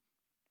body.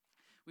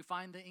 We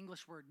find the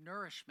English word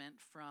nourishment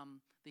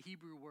from the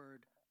Hebrew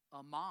word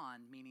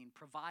aman, meaning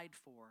provide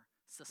for,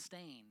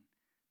 sustain,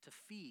 to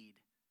feed,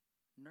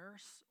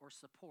 nurse or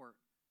support,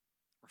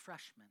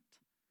 refreshment.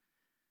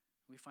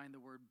 We find the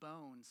word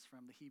bones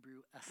from the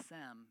Hebrew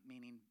asem,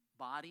 meaning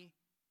body,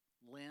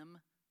 limb,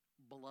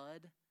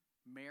 blood,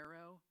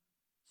 marrow,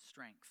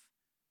 strength.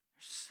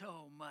 There's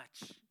so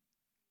much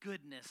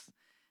goodness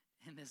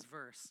in this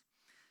verse.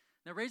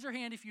 Now raise your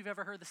hand if you've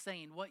ever heard the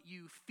saying, what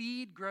you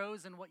feed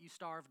grows and what you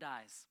starve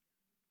dies.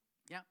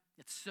 Yeah,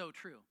 it's so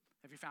true.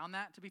 Have you found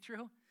that to be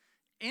true?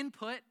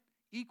 Input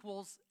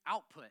equals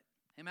output.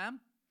 Amen?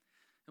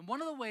 And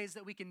one of the ways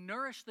that we can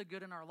nourish the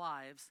good in our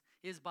lives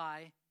is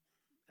by,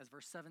 as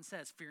verse 7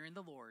 says, fearing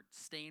the Lord,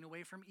 staying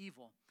away from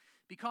evil.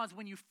 Because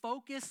when you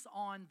focus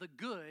on the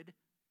good,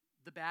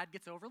 the bad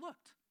gets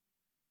overlooked.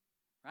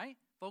 Right?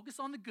 Focus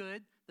on the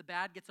good, the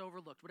bad gets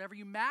overlooked. Whatever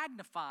you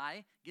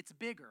magnify gets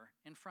bigger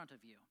in front of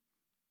you.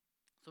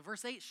 So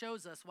verse 8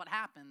 shows us what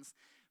happens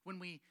when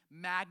we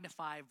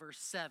magnify verse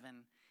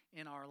 7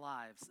 in our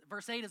lives.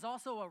 Verse 8 is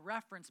also a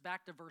reference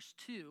back to verse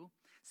 2,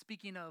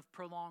 speaking of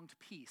prolonged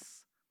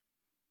peace.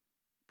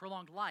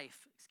 Prolonged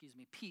life,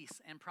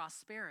 peace and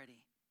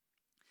prosperity.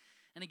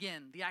 And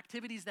again, the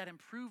activities that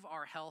improve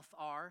our health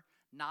are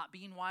not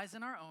being wise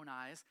in our own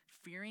eyes,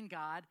 fearing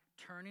God,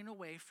 turning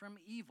away from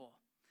evil.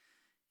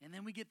 And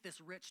then we get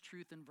this rich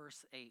truth in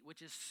verse 8,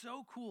 which is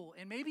so cool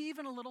and maybe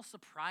even a little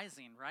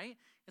surprising, right?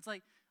 It's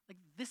like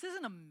this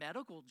isn't a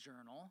medical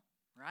journal,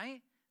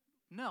 right?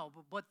 No,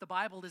 but the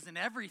Bible is an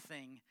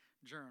everything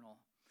journal.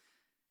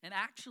 And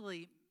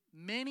actually,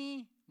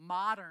 many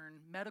modern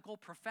medical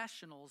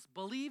professionals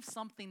believe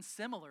something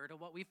similar to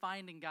what we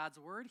find in God's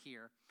word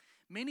here.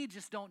 Many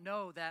just don't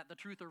know that the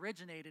truth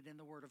originated in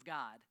the Word of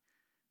God,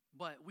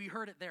 but we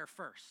heard it there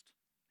first.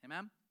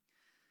 Amen?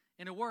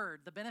 In a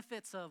word, the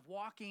benefits of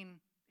walking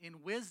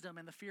in wisdom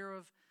and the fear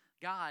of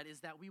God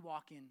is that we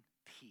walk in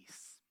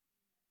peace.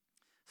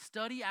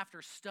 Study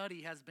after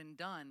study has been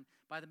done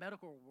by the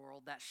medical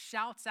world that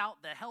shouts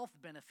out the health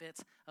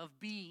benefits of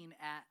being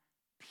at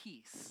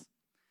peace.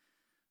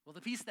 Well,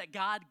 the peace that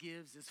God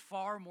gives is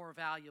far more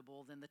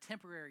valuable than the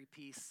temporary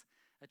peace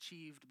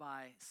achieved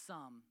by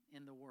some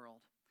in the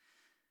world.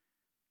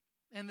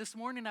 And this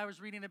morning I was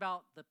reading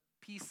about the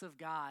peace of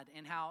God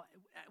and how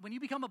when you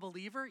become a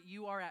believer,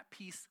 you are at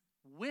peace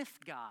with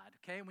God,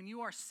 okay? When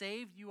you are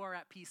saved, you are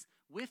at peace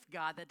with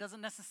God. That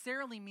doesn't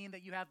necessarily mean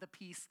that you have the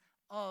peace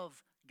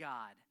of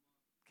God,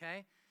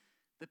 okay?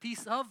 The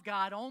peace of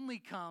God only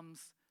comes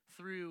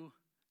through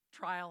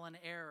trial and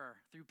error,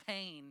 through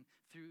pain,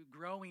 through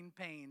growing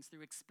pains,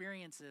 through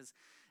experiences.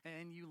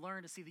 And you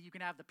learn to see that you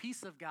can have the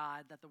peace of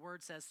God that the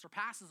word says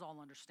surpasses all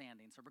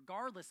understanding. So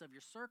regardless of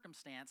your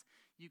circumstance,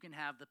 you can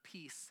have the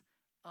peace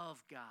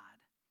of God.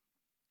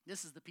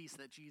 This is the peace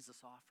that Jesus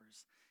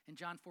offers. In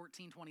John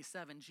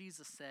 14:27,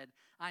 Jesus said,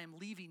 I am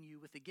leaving you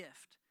with a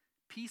gift,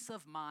 peace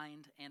of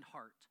mind and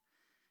heart.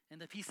 And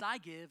the peace I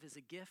give is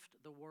a gift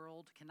the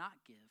world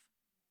cannot give.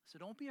 So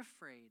don't be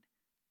afraid.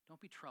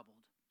 Don't be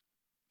troubled.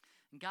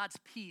 And God's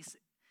peace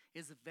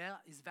is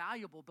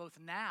valuable both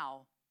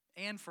now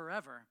and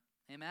forever.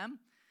 Amen?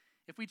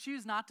 If we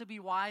choose not to be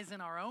wise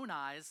in our own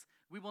eyes,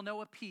 we will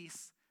know a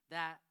peace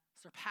that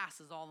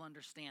surpasses all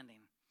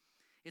understanding.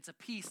 It's a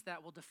peace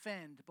that will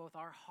defend both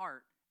our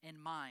heart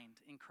and mind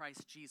in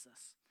Christ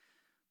Jesus.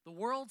 The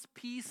world's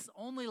peace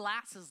only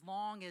lasts as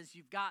long as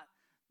you've got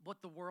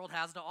what the world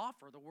has to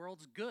offer, the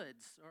world's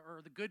goods,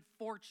 or the good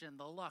fortune,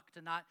 the luck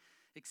to not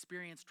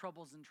experience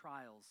troubles and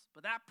trials.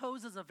 But that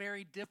poses a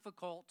very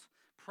difficult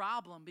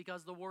problem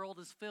because the world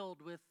is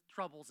filled with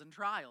troubles and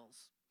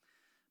trials.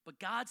 But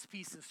God's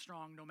peace is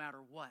strong no matter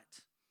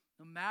what,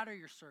 no matter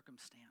your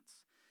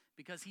circumstance,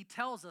 because he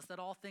tells us that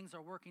all things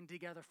are working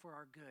together for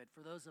our good,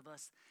 for those of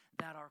us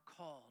that are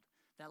called,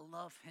 that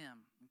love him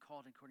and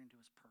called according to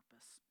his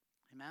purpose.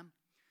 Amen?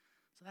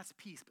 So that's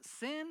peace. But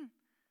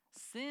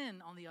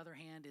sin, on the other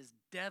hand, is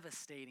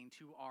devastating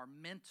to our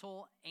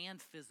mental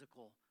and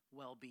physical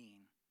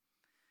well-being.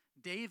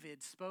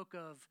 David spoke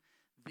of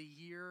the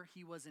year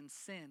he was in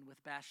sin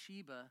with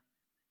Bathsheba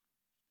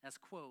as,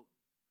 quote,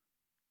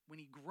 when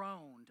he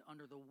groaned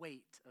under the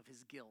weight of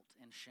his guilt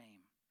and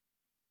shame.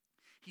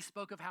 He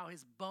spoke of how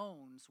his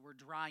bones were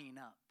drying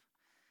up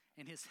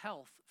and his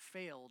health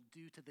failed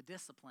due to the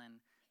discipline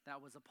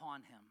that was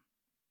upon him.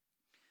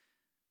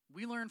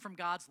 We learn from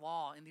God's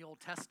law in the Old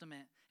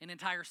Testament an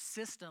entire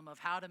system of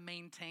how to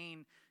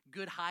maintain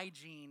good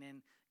hygiene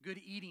and good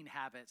eating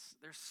habits.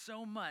 There's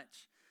so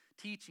much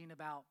teaching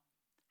about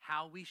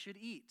how we should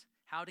eat,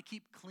 how to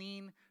keep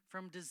clean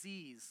from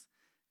disease,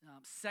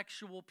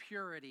 sexual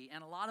purity,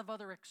 and a lot of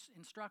other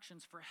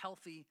instructions for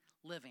healthy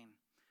living.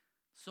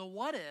 So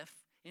what if,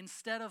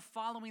 instead of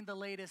following the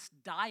latest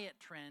diet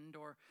trend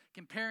or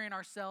comparing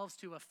ourselves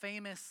to a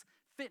famous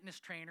fitness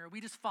trainer,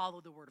 we just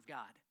follow the Word of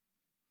God?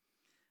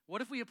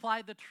 What if we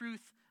applied the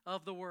truth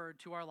of the Word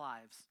to our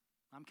lives?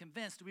 I'm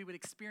convinced we would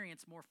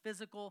experience more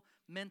physical,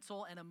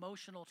 mental, and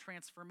emotional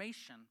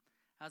transformation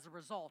as a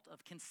result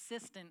of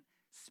consistent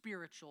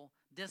spiritual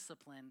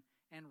discipline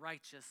and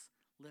righteous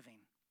living.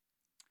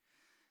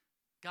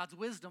 God's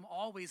wisdom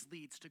always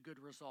leads to good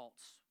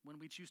results when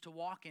we choose to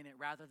walk in it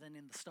rather than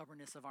in the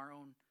stubbornness of our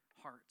own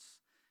hearts.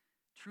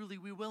 Truly,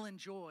 we will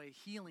enjoy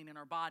healing in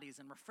our bodies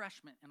and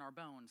refreshment in our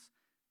bones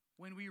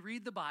when we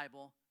read the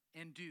Bible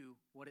and do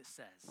what it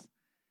says,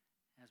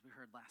 as we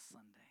heard last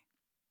Sunday.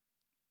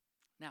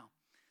 Now,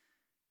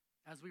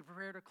 as we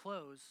prepare to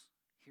close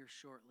here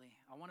shortly,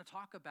 I want to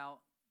talk about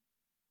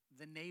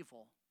the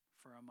navel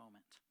for a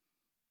moment.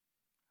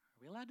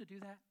 Are we allowed to do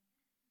that?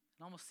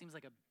 It almost seems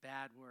like a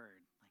bad word.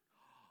 Like,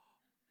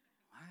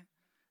 what?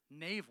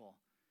 Navel.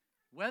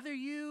 Whether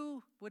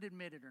you would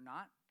admit it or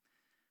not,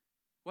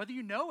 whether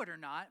you know it or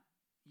not,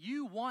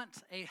 you want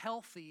a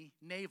healthy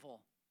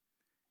navel.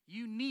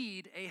 You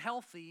need a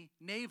healthy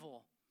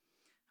navel.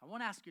 I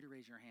want to ask you to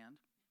raise your hand.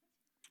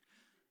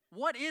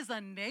 What is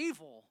a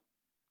navel?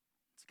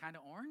 It's kind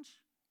of orange,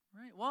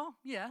 right? Well,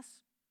 yes.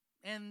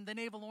 And the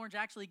navel orange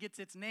actually gets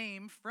its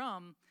name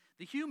from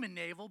the human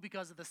navel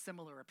because of the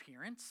similar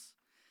appearance.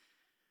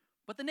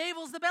 But the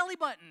navel is the belly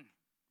button,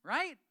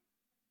 right?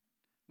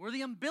 Where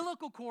the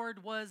umbilical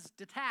cord was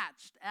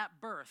detached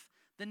at birth.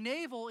 The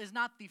navel is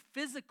not the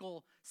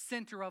physical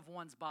center of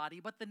one's body,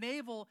 but the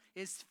navel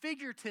is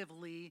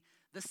figuratively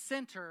the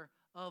center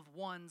of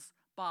one's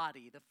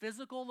body, the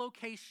physical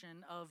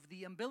location of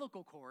the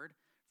umbilical cord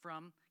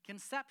from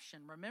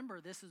conception. Remember,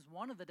 this is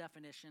one of the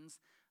definitions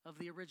of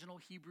the original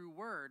Hebrew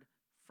word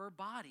for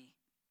body.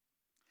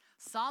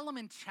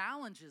 Solomon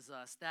challenges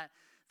us that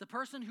the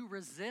person who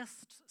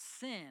resists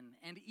sin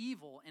and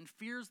evil and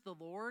fears the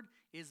Lord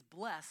is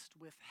blessed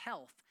with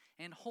health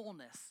and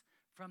wholeness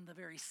from the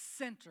very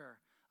center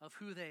of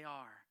who they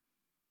are.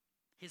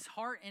 His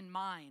heart and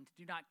mind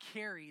do not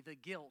carry the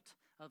guilt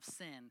of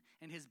sin,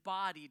 and his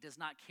body does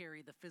not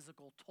carry the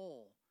physical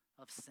toll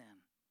of sin.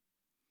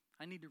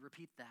 I need to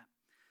repeat that.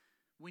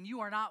 When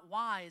you are not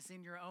wise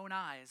in your own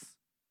eyes,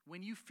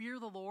 when you fear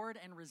the Lord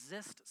and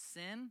resist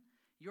sin,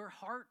 your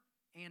heart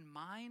and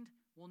mind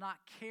will not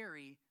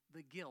carry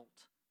the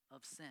guilt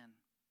of sin.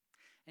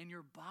 And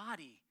your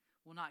body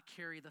will not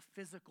carry the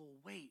physical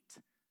weight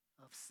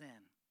of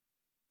sin.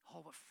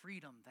 Oh, what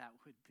freedom that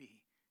would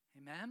be.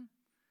 Amen?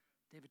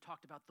 David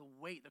talked about the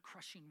weight, the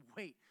crushing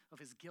weight of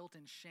his guilt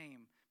and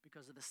shame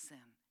because of the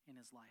sin in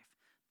his life.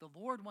 The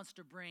Lord wants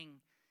to bring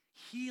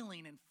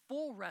healing and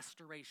full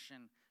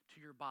restoration to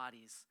your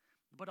bodies,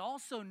 but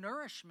also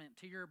nourishment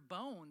to your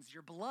bones,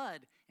 your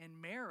blood,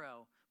 and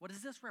marrow. What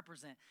does this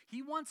represent?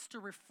 He wants to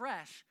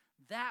refresh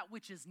that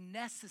which is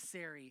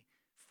necessary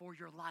for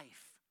your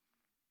life,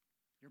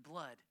 your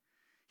blood.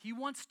 He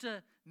wants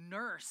to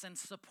nurse and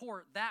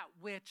support that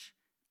which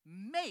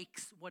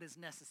makes what is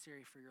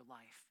necessary for your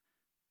life,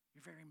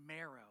 your very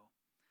marrow.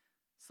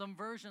 Some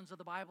versions of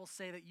the Bible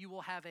say that you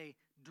will have a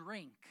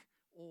drink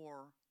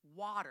or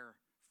water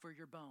for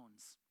your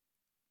bones.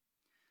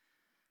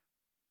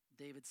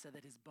 David said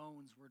that his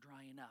bones were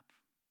drying up.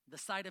 The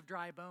sight of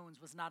dry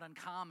bones was not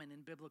uncommon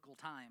in biblical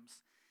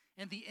times,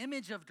 and the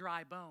image of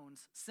dry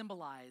bones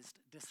symbolized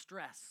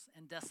distress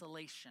and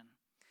desolation.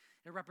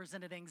 It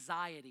represented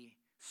anxiety,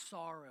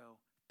 sorrow,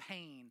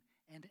 pain,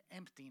 and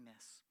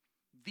emptiness.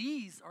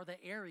 These are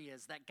the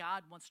areas that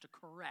God wants to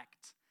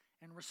correct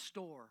and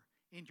restore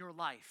in your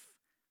life,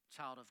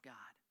 child of God.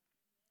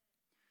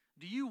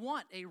 Do you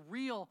want a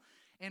real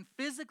and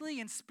physically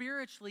and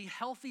spiritually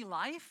healthy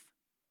life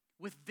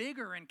with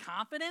vigor and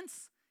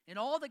confidence in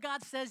all that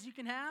God says you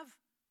can have?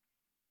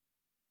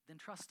 Then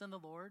trust in the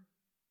Lord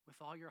with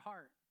all your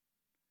heart.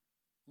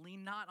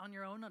 Lean not on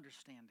your own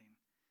understanding.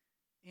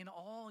 In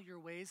all your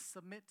ways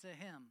submit to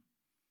him,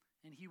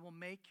 and he will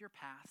make your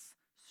paths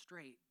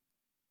straight.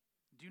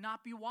 Do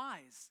not be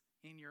wise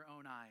in your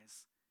own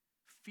eyes.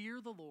 Fear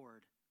the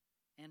Lord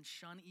and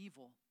shun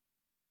evil.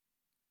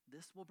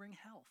 This will bring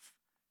health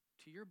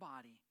to your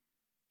body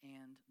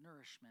and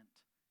nourishment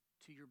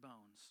to your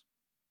bones.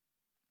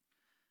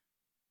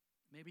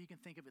 Maybe you can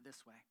think of it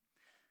this way.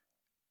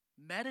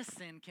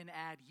 Medicine can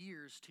add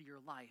years to your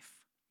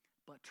life,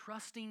 but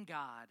trusting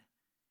God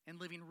and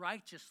living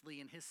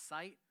righteously in his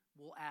sight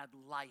will add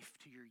life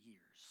to your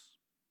years.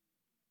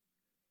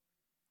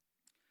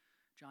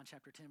 John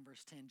chapter 10,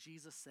 verse 10,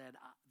 Jesus said,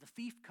 "The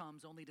thief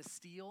comes only to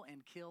steal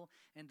and kill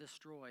and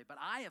destroy, but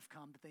I have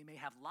come that they may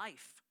have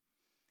life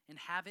and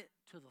have it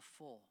to the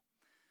full."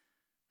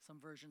 Some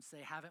versions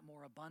say, have it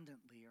more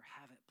abundantly or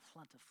have it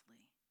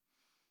plentifully.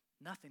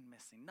 Nothing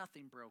missing,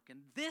 nothing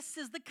broken. This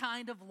is the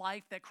kind of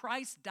life that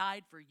Christ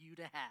died for you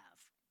to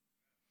have.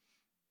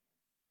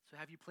 So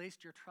have you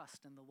placed your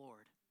trust in the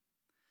Lord?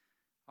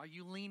 Are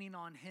you leaning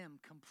on him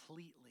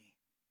completely?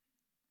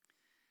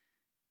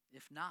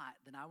 If not,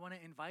 then I want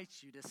to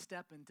invite you to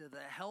step into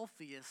the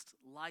healthiest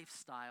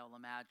lifestyle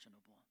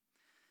imaginable.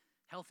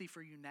 Healthy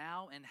for you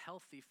now and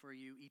healthy for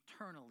you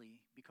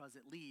eternally, because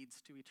it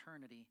leads to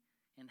eternity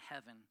in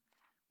heaven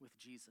with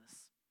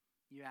Jesus.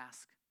 You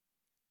ask,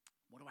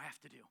 what do I have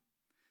to do?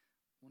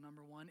 Well,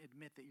 number one,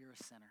 admit that you're a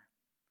sinner,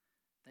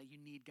 that you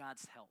need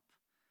God's help,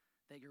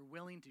 that you're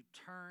willing to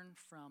turn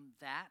from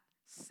that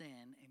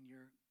sin and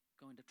you're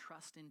going to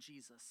trust in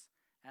Jesus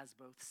as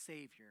both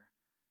Savior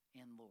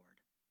and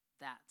Lord.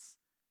 That's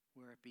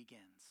where it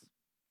begins.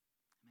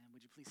 Amen.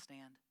 Would you please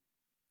stand?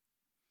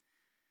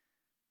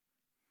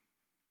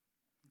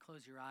 And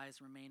close your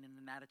eyes, remain in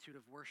an attitude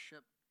of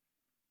worship.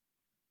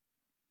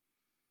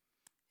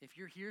 If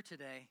you're here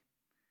today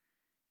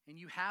and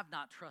you have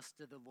not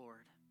trusted the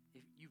Lord,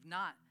 if you've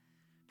not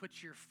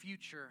put your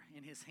future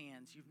in his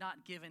hands, you've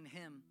not given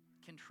him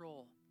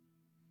control,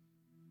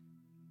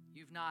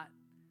 you've not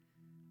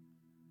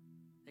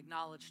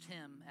acknowledged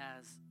him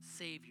as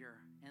Savior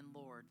and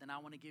Lord, then I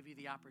want to give you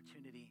the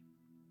opportunity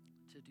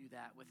to do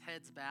that with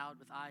heads bowed,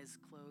 with eyes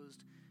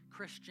closed,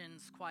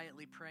 Christians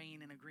quietly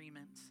praying in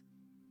agreement.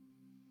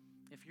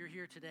 If you're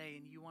here today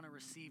and you want to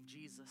receive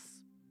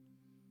Jesus,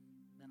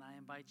 then I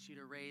invite you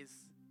to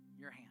raise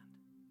your hand.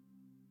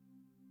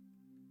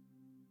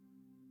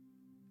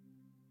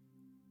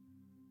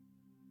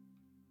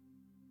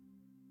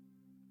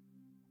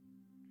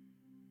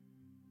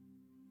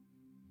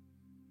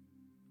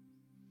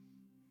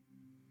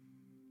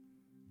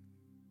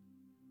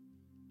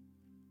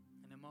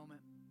 In a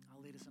moment,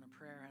 I'll lead us in a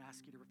prayer and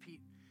ask you to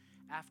repeat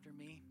after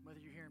me, whether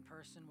you're here in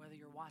person, whether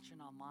you're watching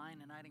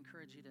online, and I'd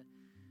encourage you to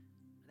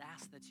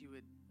ask that you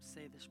would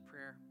say this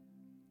prayer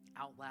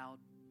out loud.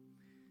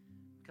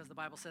 Because the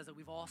Bible says that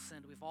we've all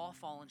sinned, we've all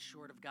fallen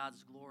short of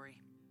God's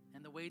glory.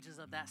 And the wages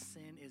of that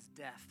sin is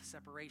death,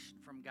 separation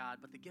from God.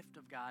 But the gift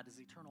of God is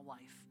eternal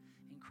life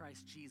in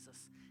Christ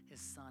Jesus,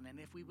 his Son. And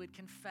if we would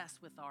confess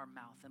with our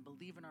mouth and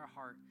believe in our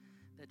heart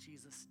that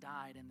Jesus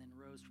died and then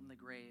rose from the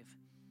grave,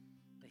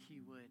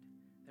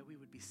 that we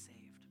would be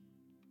saved,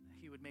 that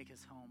he would make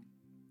his home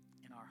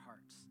in our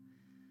hearts.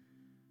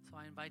 So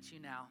I invite you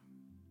now,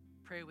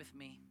 pray with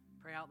me.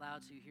 Pray out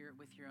loud so you hear it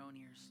with your own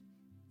ears.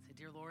 Say,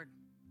 "Dear Lord,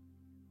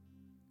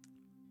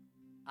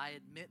 I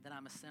admit that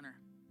I'm a sinner.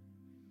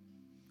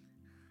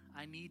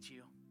 I need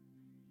you.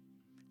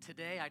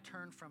 Today I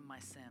turn from my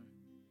sin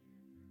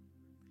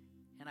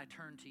and I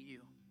turn to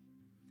you.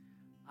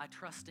 I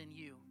trust in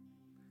you.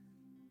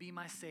 Be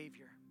my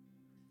Savior.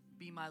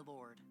 Be my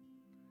Lord.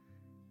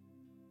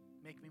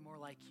 Make me more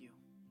like you.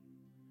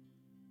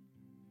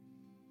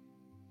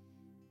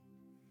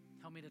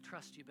 Help me to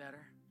trust you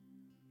better.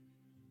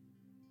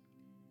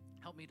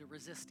 Help me to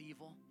resist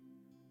evil.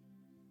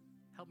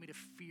 Help me to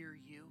fear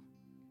you.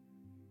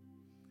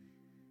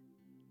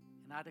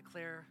 And And I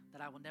declare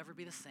that I will never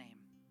be the same.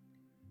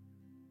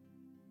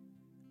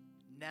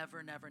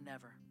 Never, never,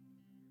 never.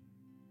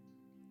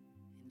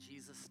 In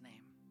Jesus'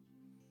 name.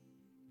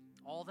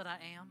 All that I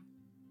am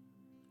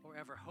or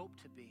ever hope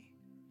to be,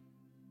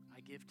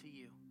 I give to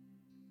you.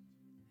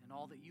 And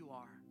all that you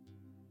are,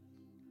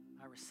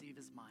 I receive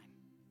as mine.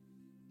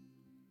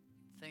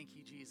 Thank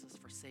you, Jesus,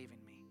 for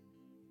saving me.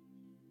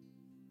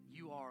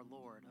 You are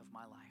Lord of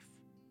my life.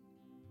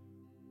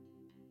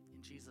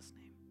 In Jesus'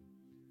 name,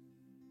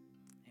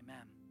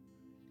 amen.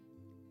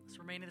 Let's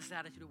remain in this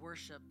attitude of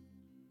worship,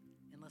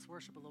 and let's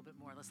worship a little bit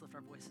more. Let's lift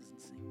our voices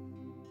and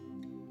sing.